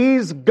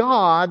 He's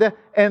God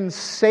and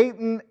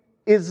Satan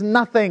is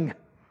nothing.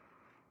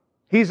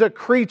 He's a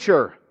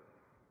creature.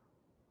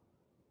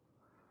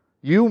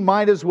 You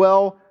might as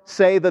well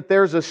say that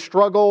there's a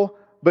struggle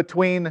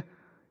between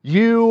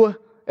you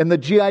and the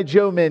G.I.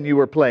 Joe men you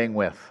were playing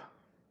with.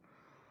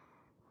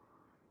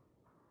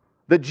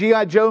 The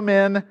G.I. Joe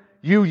men,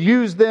 you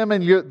use them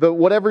and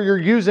whatever you're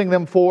using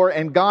them for,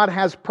 and God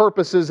has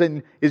purposes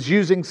and is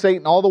using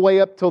Satan all the way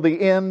up till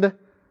the end.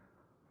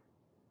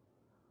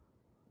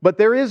 But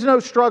there is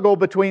no struggle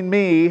between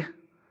me,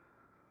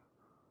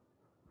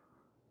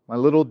 my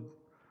little. Did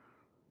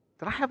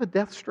I have a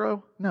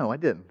Deathstro? No, I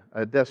didn't.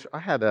 I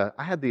had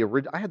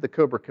the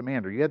Cobra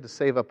Commander. You had to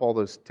save up all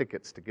those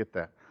tickets to get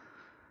that.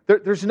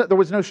 There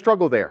was no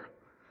struggle there.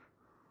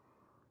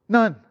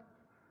 None.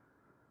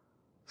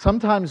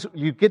 Sometimes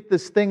you get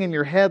this thing in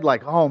your head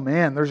like, oh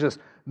man, there's this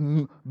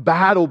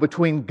battle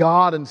between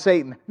God and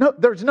Satan. No,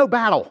 there's no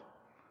battle.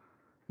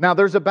 Now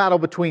there's a battle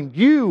between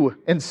you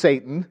and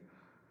Satan,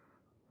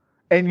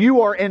 and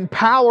you are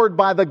empowered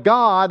by the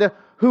God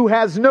who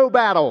has no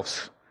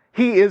battles.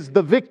 He is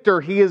the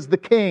victor. He is the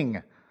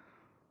king.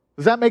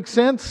 Does that make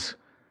sense?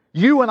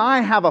 You and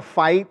I have a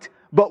fight,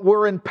 but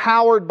we're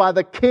empowered by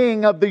the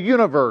King of the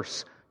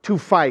universe to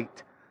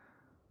fight.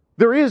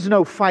 There is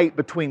no fight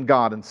between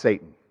God and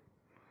Satan.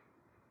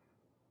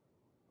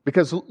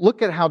 Because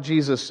look at how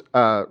Jesus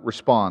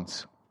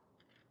responds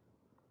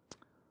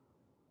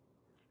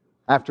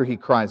after He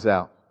cries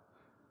out.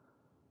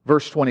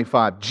 Verse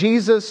 25,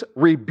 Jesus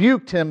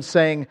rebuked him,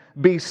 saying,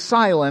 "Be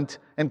silent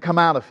and come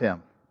out of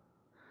him."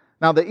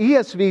 Now the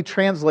ESV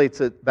translates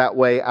it that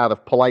way out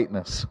of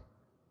politeness.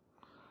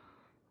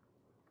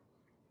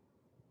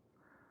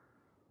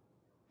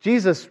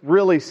 Jesus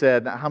really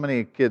said, how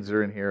many kids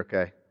are in here?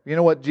 Okay. You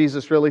know what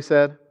Jesus really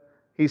said?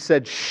 He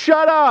said,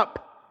 "Shut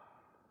up!"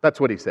 That's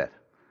what He said.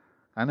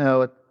 I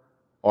know it.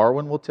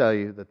 Arwen will tell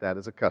you that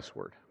is a cuss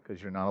word,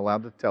 because you're not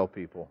allowed to tell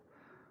people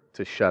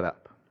to shut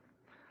up,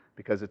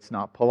 because it's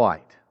not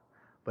polite.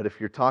 But if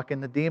you're talking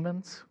to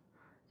demons,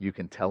 you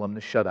can tell them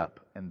to shut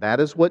up. And that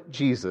is what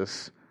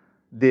Jesus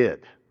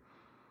did.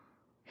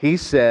 He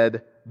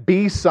said,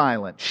 "Be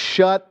silent,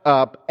 shut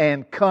up,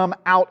 and come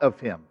out of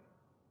him."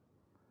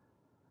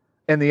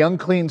 And the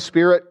unclean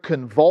spirit,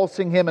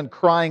 convulsing him and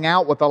crying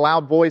out with a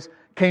loud voice,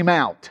 came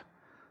out.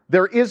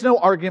 There is no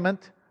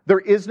argument. There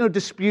is no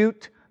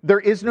dispute. There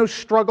is no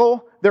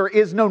struggle. There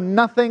is no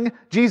nothing.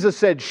 Jesus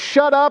said,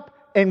 "Shut up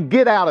and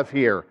get out of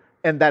here."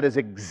 And that is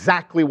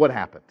exactly what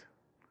happened.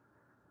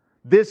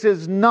 This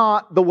is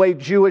not the way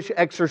Jewish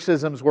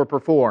exorcisms were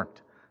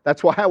performed.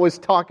 That's why I was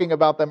talking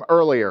about them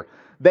earlier.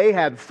 They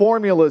had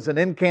formulas and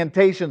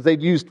incantations.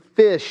 They'd used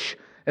fish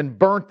and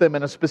burnt them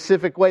in a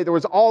specific way. There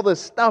was all this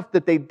stuff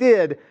that they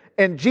did,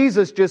 and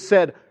Jesus just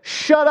said,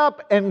 "Shut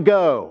up and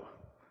go."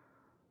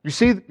 You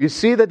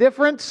see the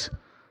difference?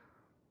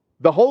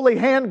 The holy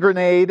hand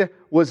grenade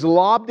was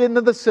lobbed into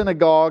the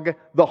synagogue.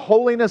 The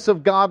holiness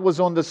of God was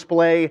on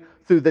display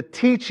through the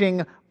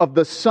teaching of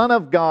the Son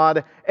of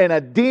God, and a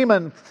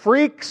demon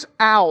freaks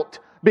out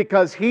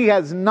because he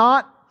has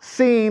not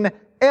seen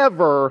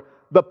ever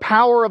the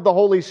power of the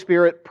Holy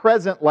Spirit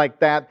present like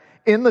that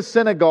in the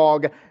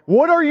synagogue.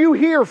 "What are you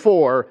here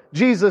for?"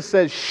 Jesus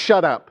says,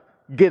 "Shut up,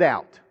 get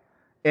out."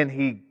 And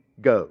he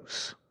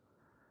goes.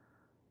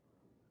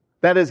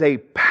 That is a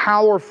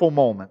powerful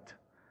moment.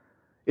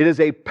 It is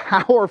a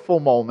powerful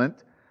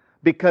moment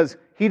because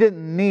he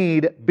didn't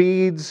need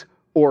beads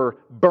or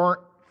burnt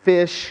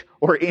fish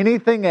or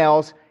anything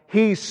else.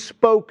 He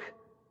spoke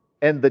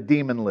and the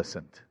demon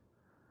listened.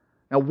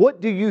 Now, what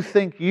do you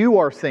think you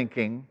are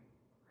thinking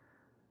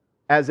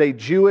as a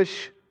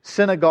Jewish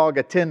synagogue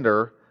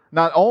attender?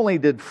 Not only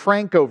did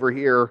Frank over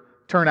here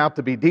turn out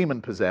to be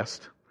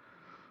demon-possessed,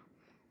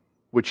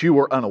 which you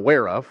were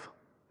unaware of,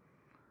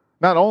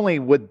 not only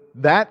would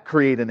that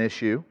create an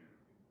issue,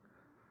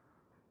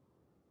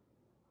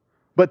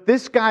 but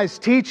this guy's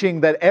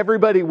teaching that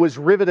everybody was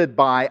riveted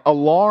by,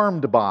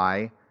 alarmed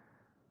by,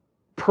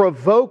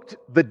 provoked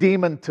the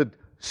demon to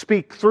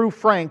speak through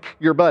Frank,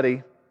 your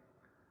buddy,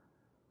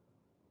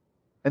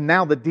 and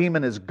now the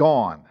demon is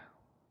gone.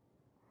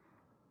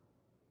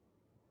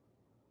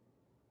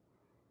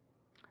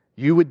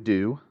 You would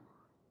do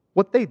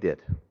what they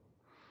did.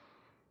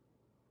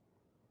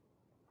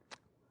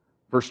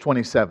 Verse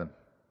 27.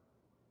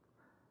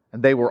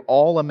 And they were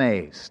all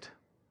amazed,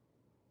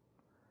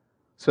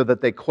 so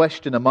that they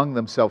questioned among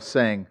themselves,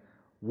 saying,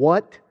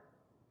 "What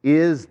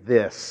is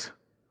this?"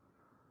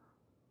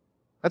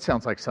 That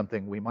sounds like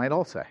something we might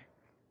all say.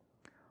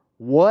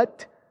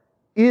 What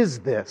is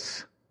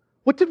this?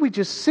 What did we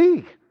just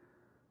see?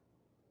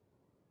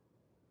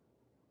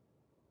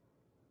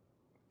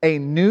 A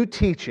new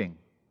teaching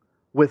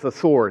with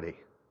authority.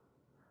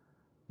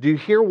 Do you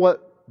hear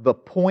what the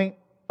point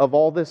of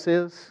all this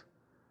is?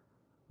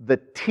 The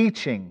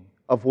teaching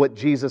of what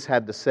Jesus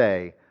had to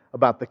say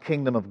about the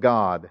kingdom of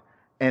God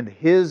and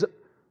His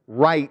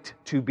right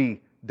to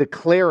be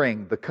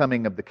declaring the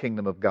coming of the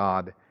kingdom of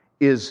God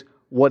is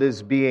what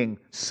is being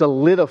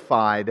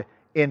solidified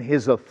in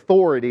His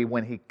authority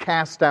when He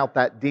cast out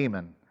that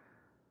demon.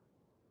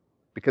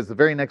 Because the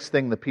very next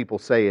thing the people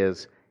say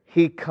is,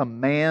 He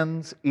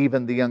commands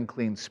even the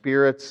unclean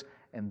spirits,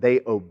 and they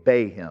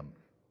obey Him.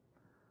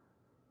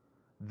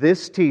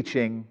 This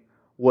teaching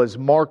was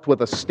marked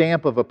with a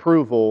stamp of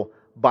approval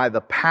by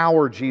the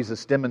power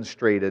Jesus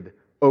demonstrated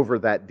over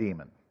that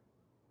demon,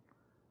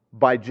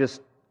 by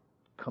just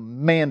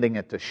commanding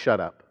it to shut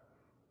up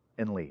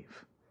and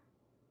leave.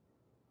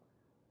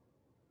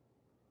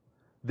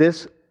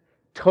 This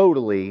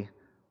totally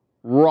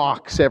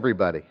rocks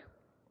everybody.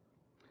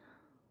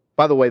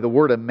 By the way, the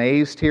word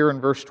amazed here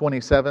in verse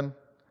 27,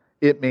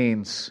 it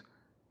means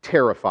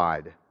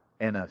terrified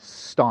and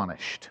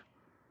astonished.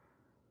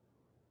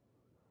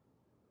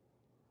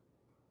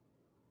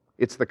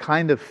 It's the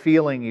kind of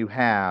feeling you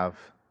have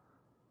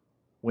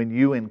when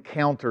you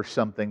encounter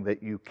something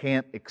that you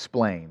can't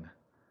explain,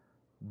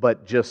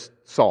 but just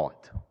saw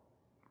it.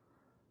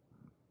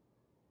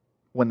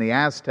 When the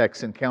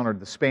Aztecs encountered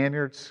the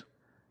Spaniards,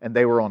 and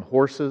they were on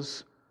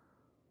horses,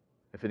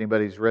 if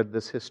anybody's read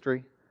this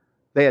history,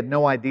 they had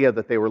no idea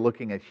that they were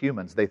looking at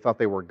humans. They thought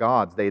they were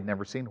gods. They had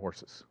never seen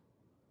horses.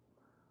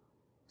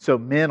 So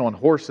men on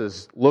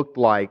horses looked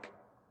like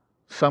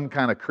some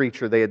kind of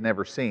creature they had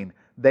never seen.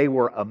 They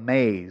were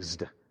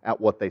amazed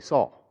at what they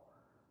saw.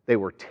 They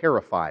were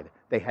terrified.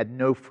 They had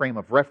no frame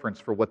of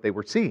reference for what they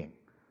were seeing.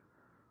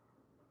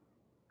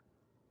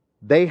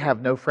 They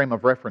have no frame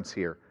of reference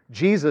here.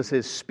 Jesus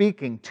is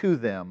speaking to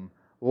them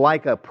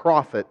like a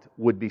prophet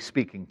would be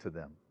speaking to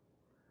them.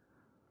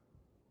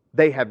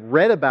 They had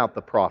read about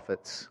the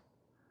prophets.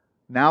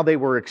 Now they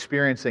were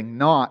experiencing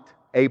not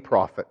a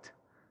prophet,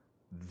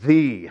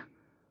 the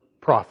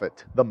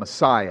prophet, the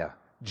Messiah,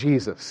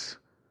 Jesus.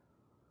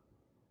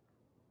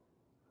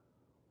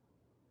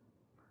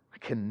 I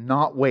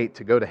cannot wait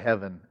to go to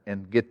heaven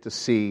and get to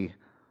see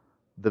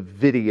the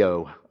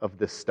video of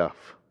this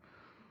stuff.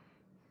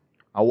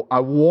 I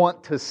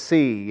want to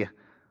see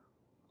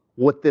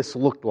what this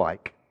looked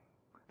like.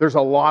 There's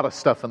a lot of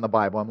stuff in the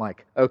Bible. I'm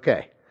like,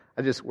 okay,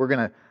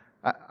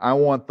 I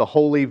want the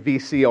holy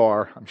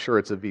VCR. I'm sure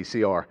it's a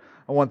VCR.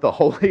 I want the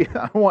holy,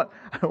 I want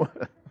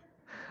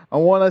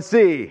to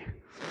see.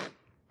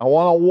 I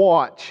want to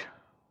watch.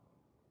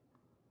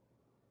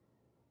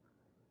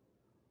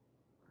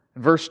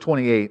 And verse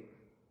 28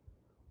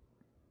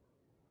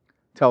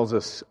 tells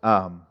us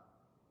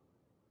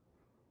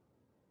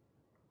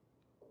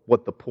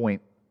what the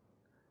point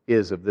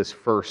is of this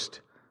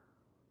first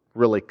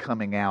really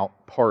coming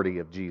out party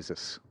of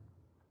Jesus.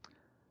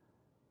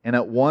 And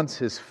at once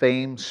His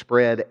fame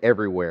spread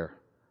everywhere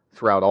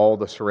throughout all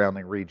the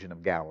surrounding region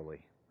of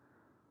Galilee.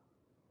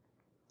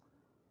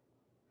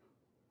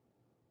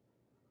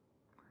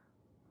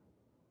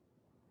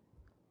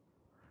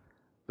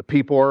 The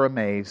people are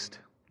amazed,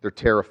 they're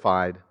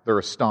terrified, they're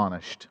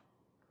astonished.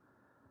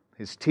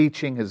 His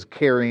teaching is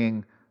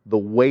carrying the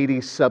weighty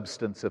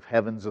substance of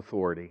heaven's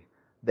authority.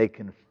 They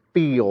can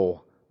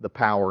feel the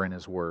power in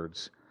His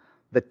words.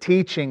 The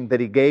teaching that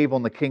He gave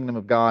on the kingdom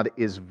of God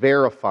is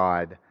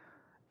verified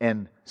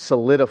and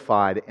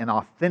solidified and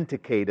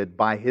authenticated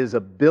by His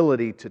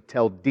ability to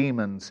tell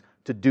demons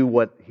to do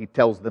what He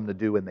tells them to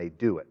do, and they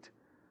do it.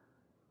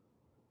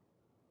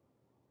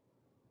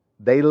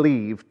 They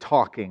leave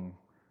talking.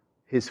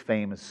 His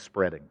fame is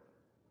spreading.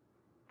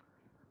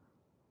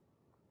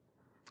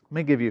 Let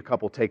me give you a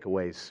couple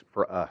takeaways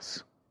for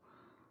us.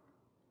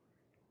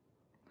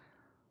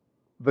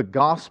 The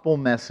gospel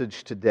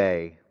message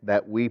today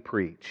that we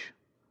preach,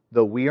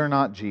 though we are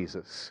not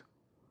Jesus,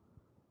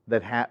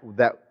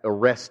 that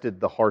arrested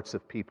the hearts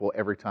of people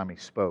every time He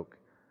spoke.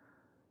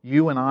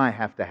 You and I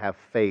have to have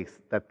faith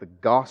that the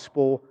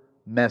gospel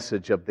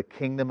message of the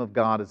kingdom of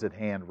God is at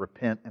hand.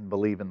 Repent and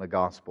believe in the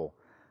gospel.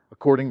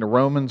 According to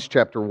Romans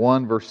chapter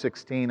 1, verse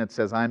 16, it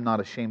says, I am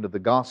not ashamed of the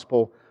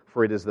gospel,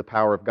 for it is the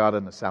power of God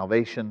unto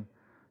salvation,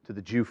 to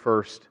the Jew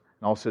first,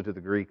 and also to the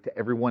Greek, to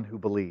everyone who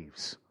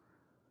believes.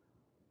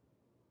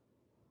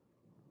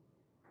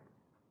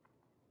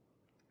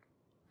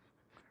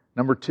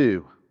 Number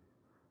 2,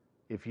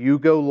 if you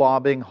go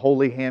lobbing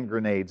holy hand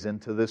grenades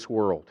into this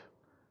world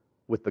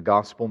with the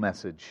gospel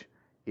message,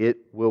 it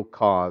will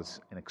cause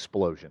an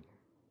explosion.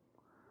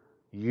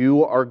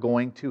 You are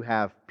going to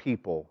have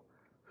people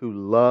who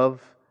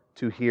love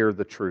to hear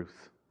the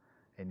truth,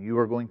 and you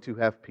are going to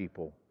have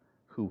people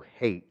who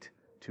hate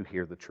to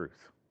hear the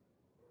truth.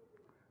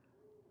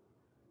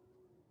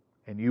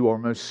 And you are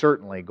most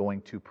certainly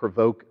going to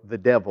provoke the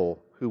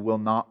devil, who will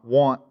not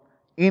want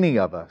any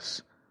of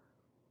us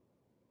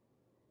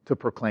to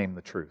proclaim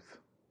the truth.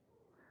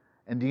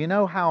 And do you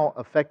know how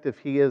effective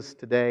he is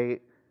today?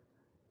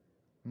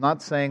 I'm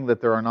not saying that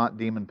there are not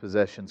demon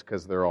possessions,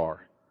 because there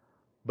are.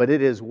 But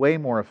it is way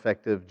more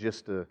effective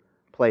just to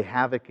play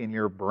havoc in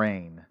your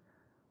brain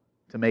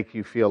to make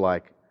you feel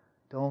like,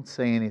 don't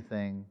say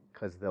anything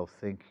because they'll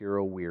think you're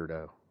a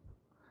weirdo.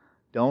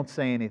 Don't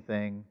say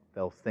anything,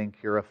 they'll think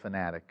you're a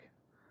fanatic.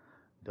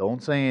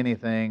 Don't say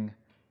anything,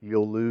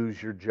 you'll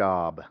lose your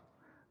job.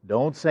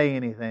 Don't say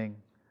anything,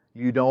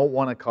 you don't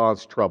want to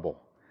cause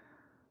trouble.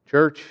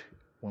 Church,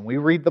 when we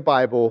read the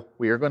Bible,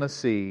 we are going to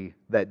see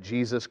that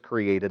Jesus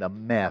created a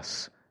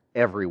mess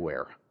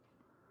everywhere.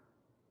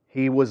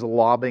 He was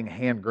lobbing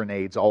hand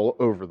grenades all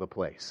over the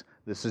place.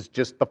 This is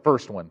just the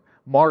first one.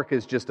 Mark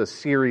is just a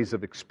series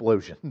of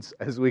explosions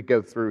as we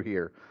go through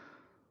here.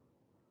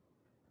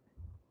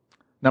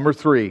 Number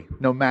 3,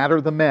 no matter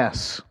the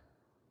mess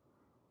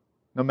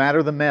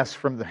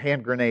from the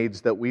hand grenades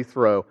that we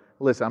throw.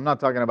 Listen, I'm not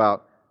talking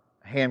about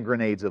hand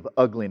grenades of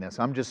ugliness.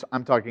 I'm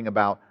talking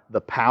about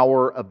the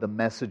power of the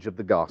message of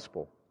the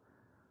gospel.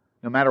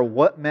 No matter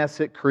what mess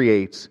it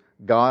creates,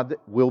 God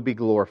will be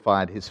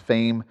glorified. His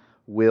fame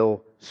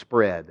will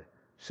spread.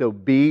 So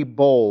be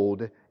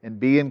bold and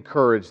be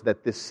encouraged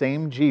that this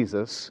same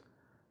Jesus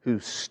who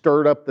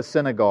stirred up the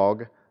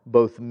synagogue,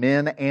 both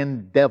men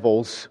and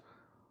devils,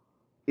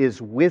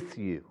 is with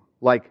you.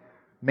 Like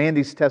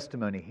Mandy's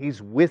testimony,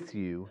 He's with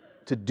you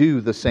to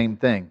do the same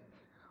thing.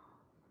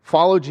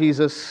 Follow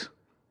Jesus,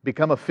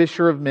 become a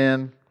fisher of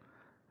men,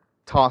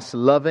 toss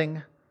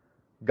loving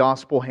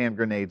gospel hand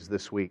grenades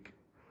this week,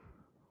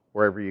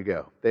 wherever you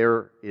go.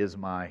 There is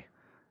my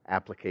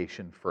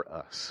application for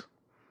us.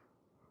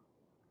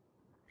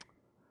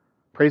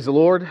 Praise the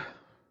Lord.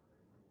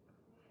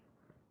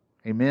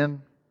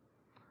 Amen.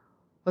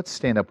 Let's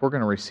stand up. We're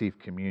going to receive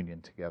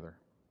communion together.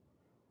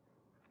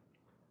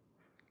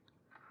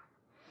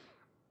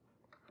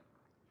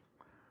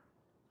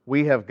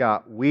 We have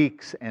got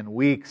weeks and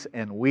weeks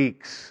and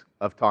weeks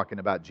of talking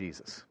about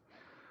Jesus,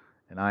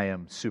 and I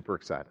am super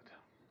excited.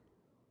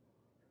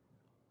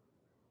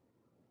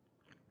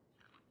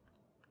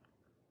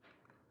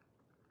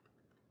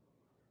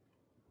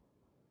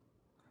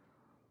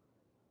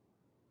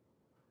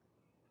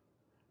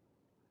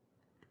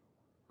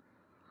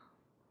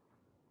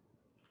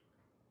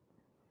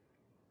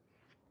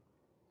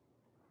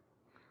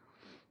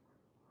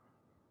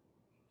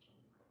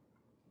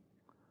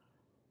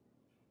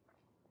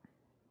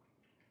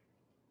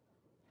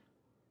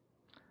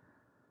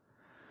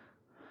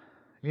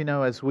 You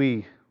know, as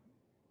we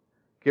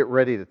get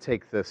ready to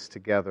take this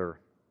together,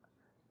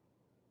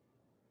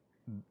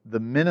 the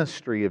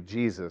ministry of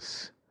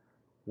Jesus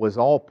was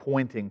all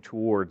pointing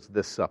towards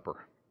this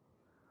supper.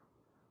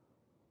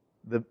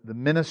 The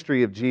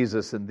ministry of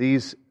Jesus and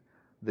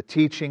the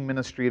teaching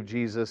ministry of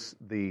Jesus,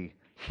 the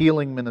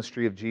healing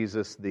ministry of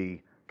Jesus,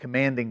 the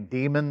commanding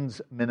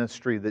demons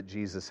ministry that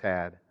Jesus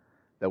had,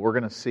 that we're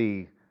going to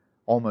see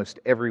almost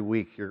every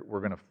week.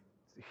 We're going to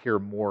hear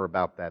more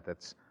about that.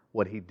 That's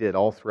what He did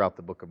all throughout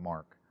the book of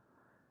Mark.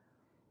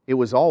 It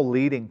was all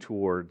leading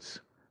towards,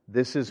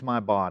 this is my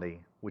body,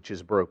 which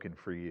is broken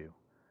for you.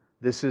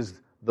 This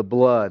is the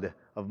blood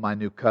of my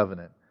new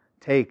covenant.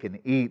 Take and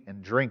eat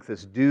and drink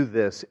this. Do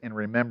this in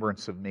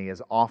remembrance of me as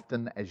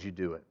often as you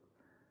do it.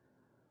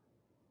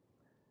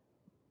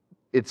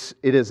 It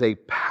is a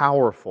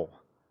powerful,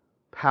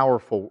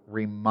 powerful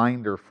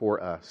reminder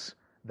for us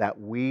that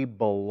we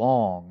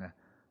belong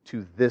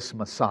to this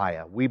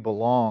Messiah. We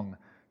belong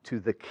to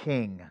the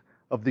King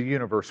of the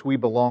universe. We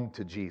belong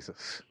to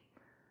Jesus.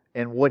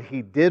 And what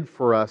He did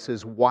for us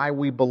is why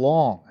we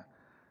belong.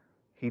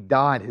 He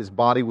died, His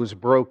body was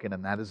broken,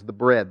 and that is the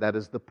bread. That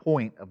is the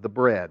point of the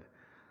bread.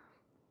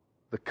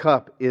 The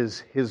cup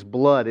is His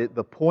blood.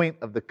 The point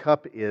of the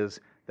cup is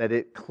that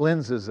it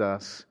cleanses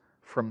us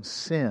from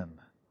sin.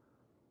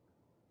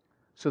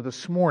 So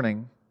this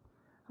morning,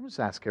 I'm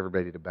just ask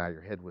everybody to bow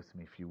your head with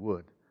me if you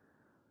would.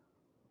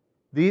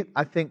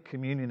 I think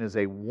communion is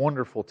a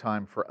wonderful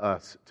time for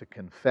us to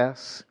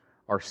confess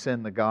our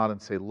sin to God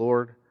and say,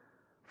 Lord,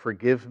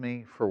 forgive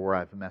me for where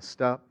I've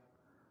messed up.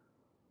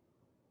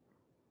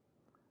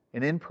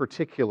 And in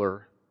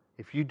particular,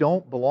 if you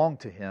don't belong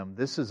to Him,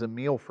 this is a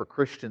meal for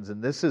Christians,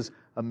 and this is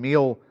a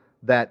meal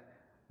that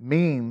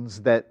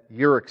means that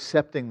you're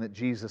accepting that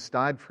Jesus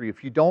died for you.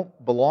 If you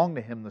don't belong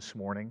to Him this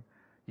morning,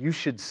 you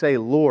should say,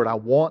 Lord, I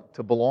want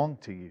to belong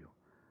to You.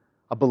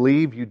 I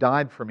believe You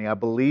died for me. I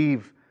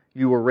believe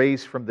You were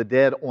raised from the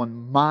dead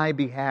on my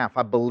behalf.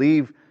 I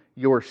believe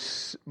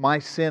my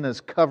sin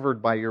is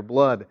covered by Your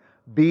blood.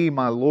 Be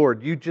my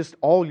Lord.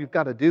 All you've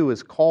got to do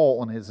is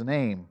call on His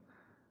name.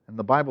 And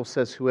the Bible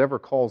says whoever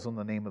calls on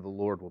the name of the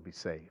Lord will be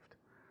saved.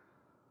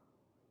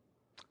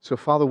 So,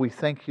 Father, we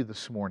thank You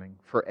this morning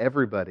for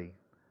everybody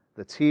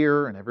that's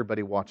here and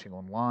everybody watching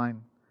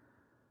online.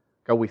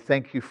 God, we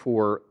thank You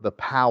for the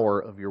power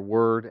of Your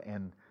Word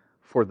and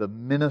for the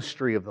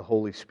ministry of the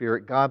Holy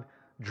Spirit. God,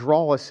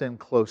 draw us in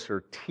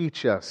closer.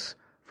 Teach us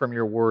from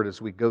Your Word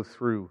as we go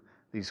through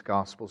these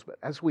Gospels. But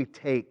as we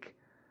take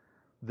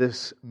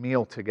this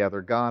meal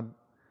together, God,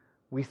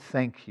 we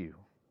thank You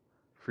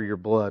for Your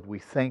blood. We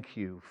thank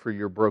You for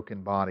Your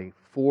broken body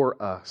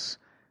for us.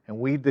 And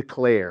we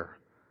declare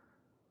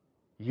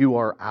You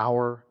are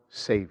our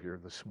Savior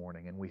this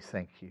morning, and we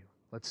thank You.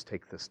 Let's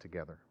take this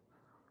together.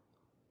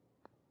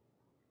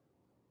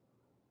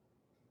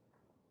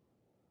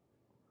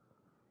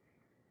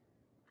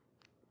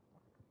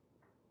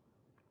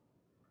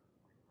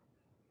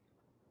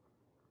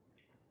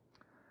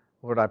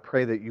 Lord, I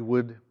pray that You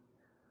would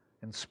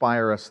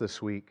inspire us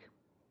this week,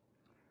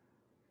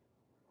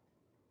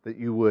 that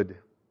You would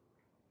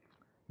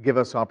give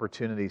us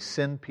opportunities,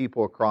 send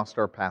people across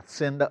our path,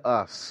 send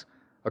us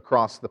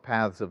across the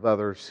paths of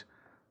others,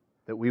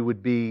 that we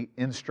would be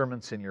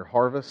instruments in Your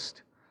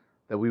harvest,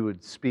 that we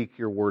would speak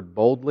Your word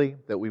boldly,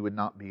 that we would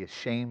not be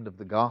ashamed of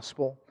the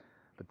gospel,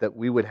 but that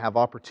we would have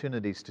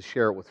opportunities to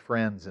share it with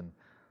friends and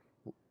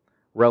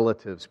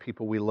relatives,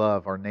 people we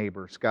love, our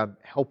neighbors. God,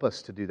 help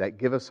us to do that.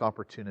 Give us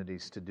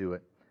opportunities to do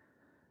it.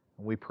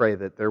 And we pray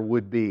that there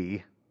would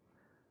be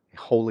a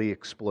holy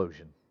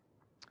explosion.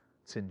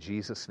 It's in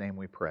Jesus' name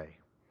we pray.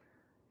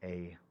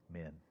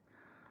 Amen.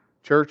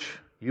 Church,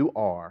 you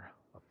are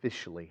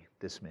officially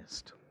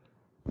dismissed.